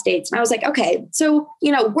future test dates. And I was like, okay, so,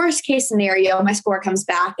 worst case scenario, my score comes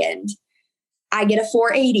back and I get a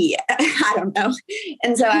 480. I don't know.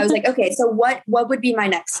 And so I was like, okay, so what would be my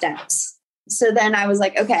next steps? So then I was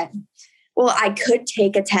like, okay, well, I could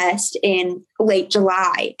take a test in late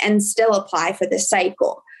July and still apply for this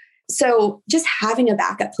cycle. So just having a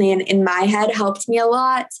backup plan in my head helped me a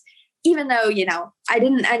lot, even though, I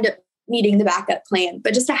didn't end up needing the backup plan.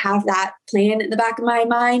 But just to have that plan in the back of my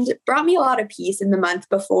mind brought me a lot of peace in the month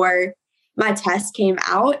before my test came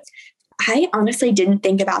out. I honestly didn't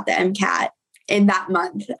think about the MCAT in that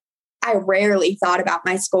month. I rarely thought about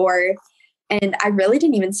my score, and I really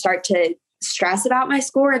didn't even start to stress about my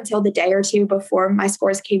score until the day or two before my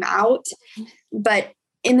scores came out. But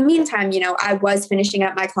in the meantime, I was finishing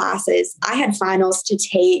up my classes. I had finals to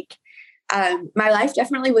take. My life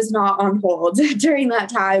definitely was not on hold during that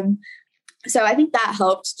time. So I think that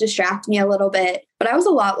helped distract me a little bit, but I was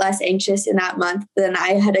a lot less anxious in that month than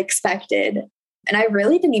I had expected. And I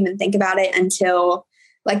really didn't even think about it until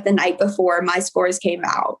like the night before my scores came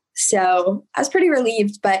out. So I was pretty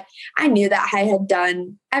relieved, but I knew that I had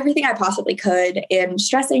done everything I possibly could, and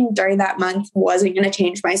stressing during that month wasn't going to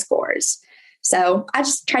change my scores. So I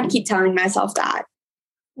just tried to keep telling myself that.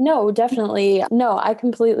 No, definitely. No, I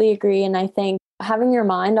completely agree. And I think having your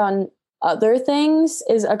mind on other things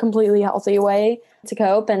is a completely healthy way to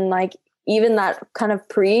cope. And like even that kind of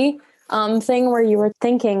thing where you were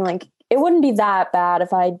thinking like, it wouldn't be that bad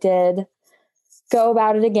if I did go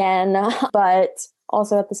about it again. But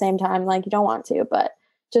also at the same time, like you don't want to, but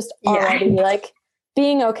just already like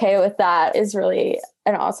being okay with that is really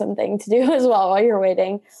an awesome thing to do as well while you're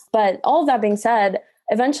waiting. But all of that being said,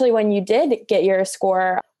 eventually when you did get your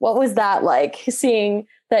score, what was that like, seeing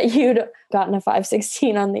that you'd gotten a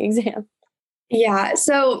 516 on the exam? Yeah.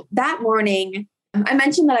 So that morning, I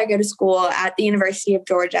mentioned that I go to school at the University of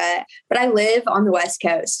Georgia, but I live on the West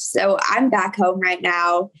Coast. So I'm back home right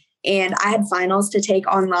now, and I had finals to take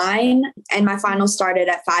online, and my finals started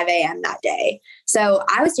at 5 a.m. that day. So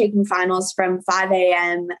I was taking finals from 5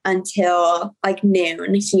 a.m. until like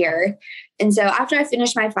noon here. And so after I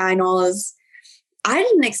finished my finals, I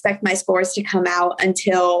didn't expect my scores to come out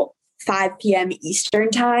until 5 p.m.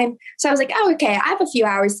 Eastern time. So I was like, oh, okay, I have a few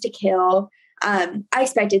hours to kill. I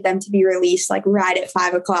expected them to be released like right at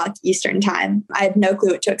 5 o'clock Eastern time. I had no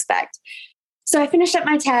clue what to expect. So I finished up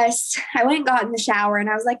my test. I went and got in the shower, and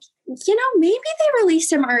I was like, maybe they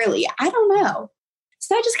released them early. I don't know.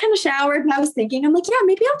 So I just kind of showered, and I was thinking, I'm like, yeah,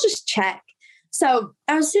 maybe I'll just check. So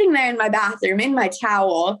I was sitting there in my bathroom in my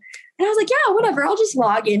towel, and I was like, yeah, whatever. I'll just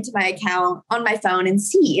log into my account on my phone and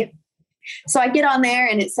see. So I get on there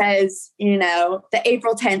and it says, the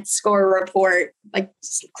April 10th score report, like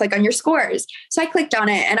just click on your scores. So I clicked on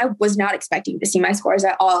it, and I was not expecting to see my scores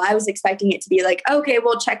at all. I was expecting it to be like, okay,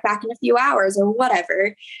 we'll check back in a few hours or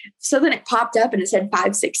whatever. So then it popped up and it said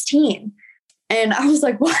 516. And I was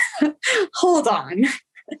like, what? Hold on.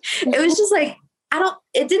 It was just like,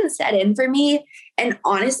 it didn't set in for me. And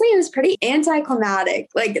honestly, it was pretty anticlimactic.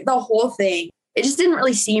 Like the whole thing, it just didn't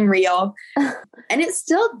really seem real. And it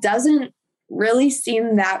still doesn't really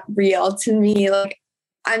seem that real to me. Like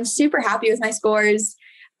I'm super happy with my scores,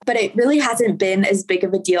 but it really hasn't been as big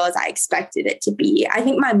of a deal as I expected it to be. I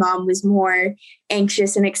think my mom was more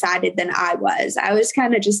anxious and excited than I was. I was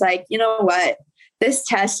kind of just like, you know what? This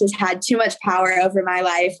test has had too much power over my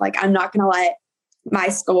life. Like I'm not going to let my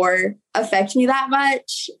score affect me that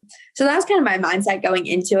much. So that was kind of my mindset going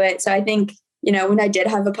into it. So I think, when I did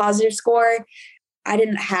have a positive score, I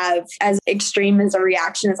didn't have as extreme as a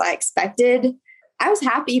reaction as I expected. I was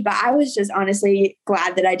happy, but I was just honestly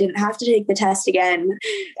glad that I didn't have to take the test again.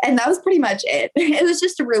 And that was pretty much it. It was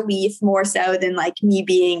just a relief more so than like me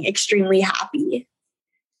being extremely happy.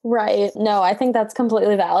 Right. No, I think that's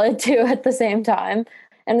completely valid too at the same time.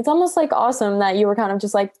 And it's almost like awesome that you were kind of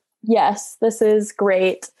just like, yes, this is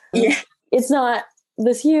great. Yeah. It's not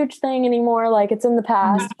this huge thing anymore. Like it's in the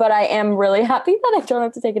past, but I am really happy that I don't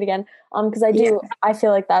have to take it again. Because I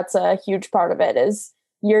feel like that's a huge part of it is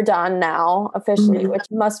you're done now officially, which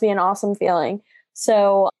must be an awesome feeling.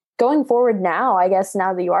 So going forward now, I guess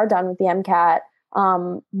now that you are done with the MCAT,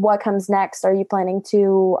 what comes next? Are you planning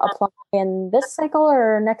to apply in this cycle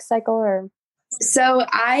or next cycle or? So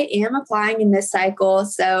I am applying in this cycle.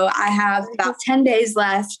 So I have about 10 days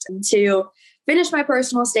left to finish my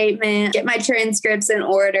personal statement, get my transcripts in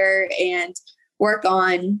order, and work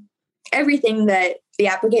on everything that the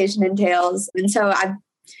application entails. And so I've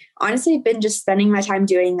honestly been just spending my time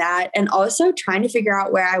doing that and also trying to figure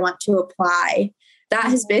out where I want to apply. That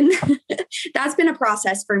has been, that's been a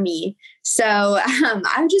process for me. So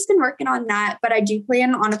I've just been working on that, but I do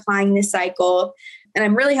plan on applying this cycle. And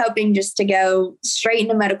I'm really hoping just to go straight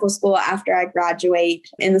into medical school after I graduate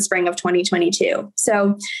in the spring of 2022.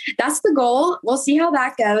 So that's the goal. We'll see how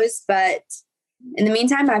that goes. But in the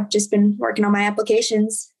meantime, I've just been working on my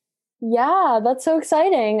applications. Yeah, that's so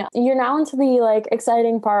exciting. You're now into the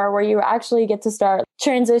exciting part where you actually get to start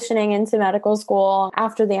transitioning into medical school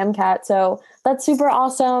after the MCAT. So that's super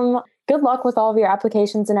awesome. Good luck with all of your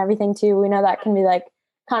applications and everything too. We know that can be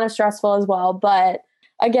kind of stressful as well. But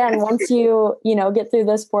again, once you get through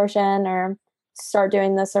this portion or start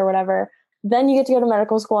doing this or whatever, then you get to go to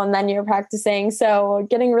medical school and then you're practicing. So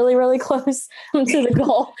getting really, really close to the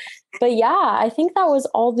goal. But yeah, I think that was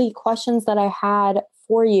all the questions that I had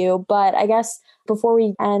for you. But I guess before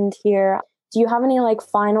we end here, do you have any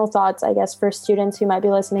final thoughts, I guess, for students who might be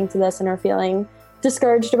listening to this and are feeling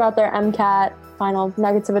discouraged about their MCAT? Final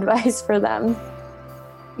nuggets of advice for them?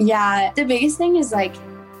 Yeah, the biggest thing is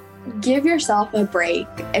give yourself a break.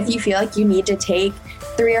 If you feel like you need to take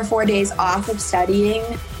 3 or 4 days off of studying,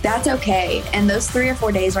 that's okay. And those 3 or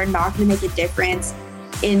 4 days are not going to make a difference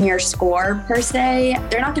in your score per se.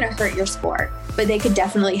 They're not going to hurt your score, but they could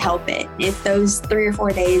definitely help it. If those 3 or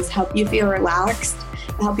 4 days help you feel relaxed,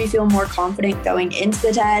 help you feel more confident going into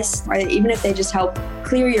the test, or even if they just help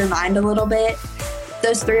clear your mind a little bit,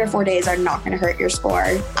 those 3 or 4 days are not going to hurt your score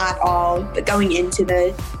at all. But going into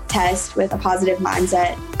the test with a positive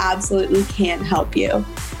mindset absolutely can help you.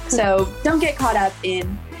 So don't get caught up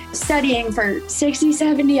in studying for 60,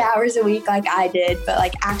 70 hours a week like I did,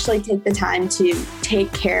 but actually take the time to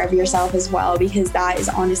take care of yourself as well, because that is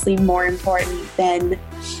honestly more important than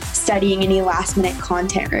studying any last minute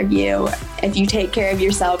content review. If you take care of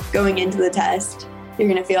yourself going into the test, you're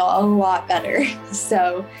going to feel a lot better.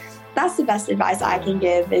 So that's the best advice I can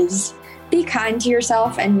give, is be kind to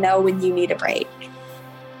yourself and know when you need a break.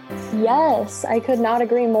 Yes, I could not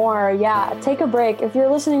agree more. Yeah, take a break. If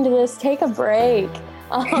you're listening to this, take a break.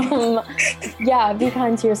 Yeah, be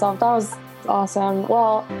kind to yourself. That was awesome.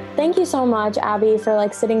 Well, thank you so much, Abby, for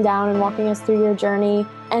sitting down and walking us through your journey.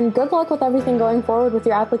 And good luck with everything going forward with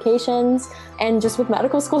your applications and just with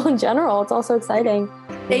medical school in general. It's also exciting.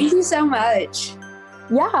 Thank you so much.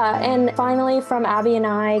 Yeah, and finally from Abby and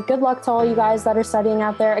I, good luck to all you guys that are studying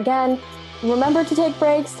out there. Again, remember to take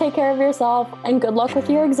breaks, take care of yourself, and good luck with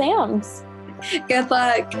your exams. Good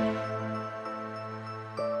luck.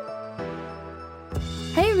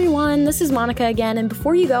 Hey everyone, this is Monica again, and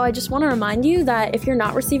before you go, I just want to remind you that if you're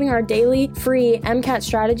not receiving our daily free MCAT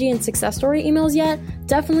strategy and success story emails yet,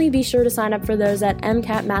 definitely be sure to sign up for those at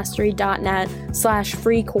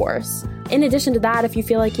mcatmastery.net/free course. In addition to that, if you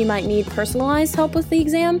feel like you might need personalized help with the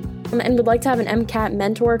exam and would like to have an MCAT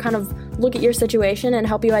mentor kind of look at your situation and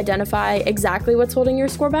help you identify exactly what's holding your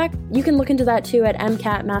score back, you can look into that too at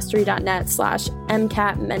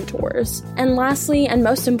mcatmastery.net/mcatmentors. And lastly, and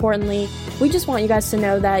most importantly, we just want you guys to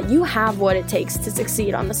know that you have what it takes to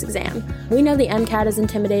succeed on this exam. We know the MCAT is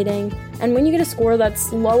intimidating, and when you get a score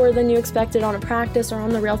that's lower than you expected on a practice or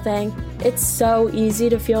on the real thing, it's so easy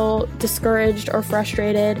to feel discouraged or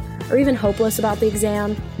frustrated or even hopeless about the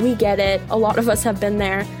exam. We get it. A lot of us have been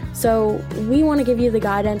there. So we want to give you the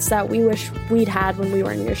guidance that we wish we'd had when we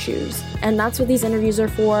were in your shoes. And that's what these interviews are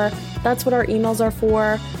for. That's what our emails are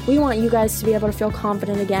for. We want you guys to be able to feel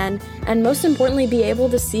confident again. And most importantly, be able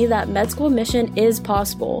to see that med school admission is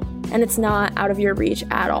possible and it's not out of your reach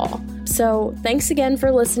at all. So thanks again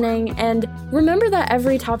for listening. And remember that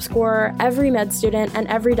every top scorer, every med student, and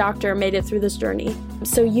every doctor made it through this journey.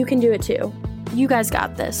 So you can do it too. You guys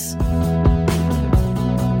got this.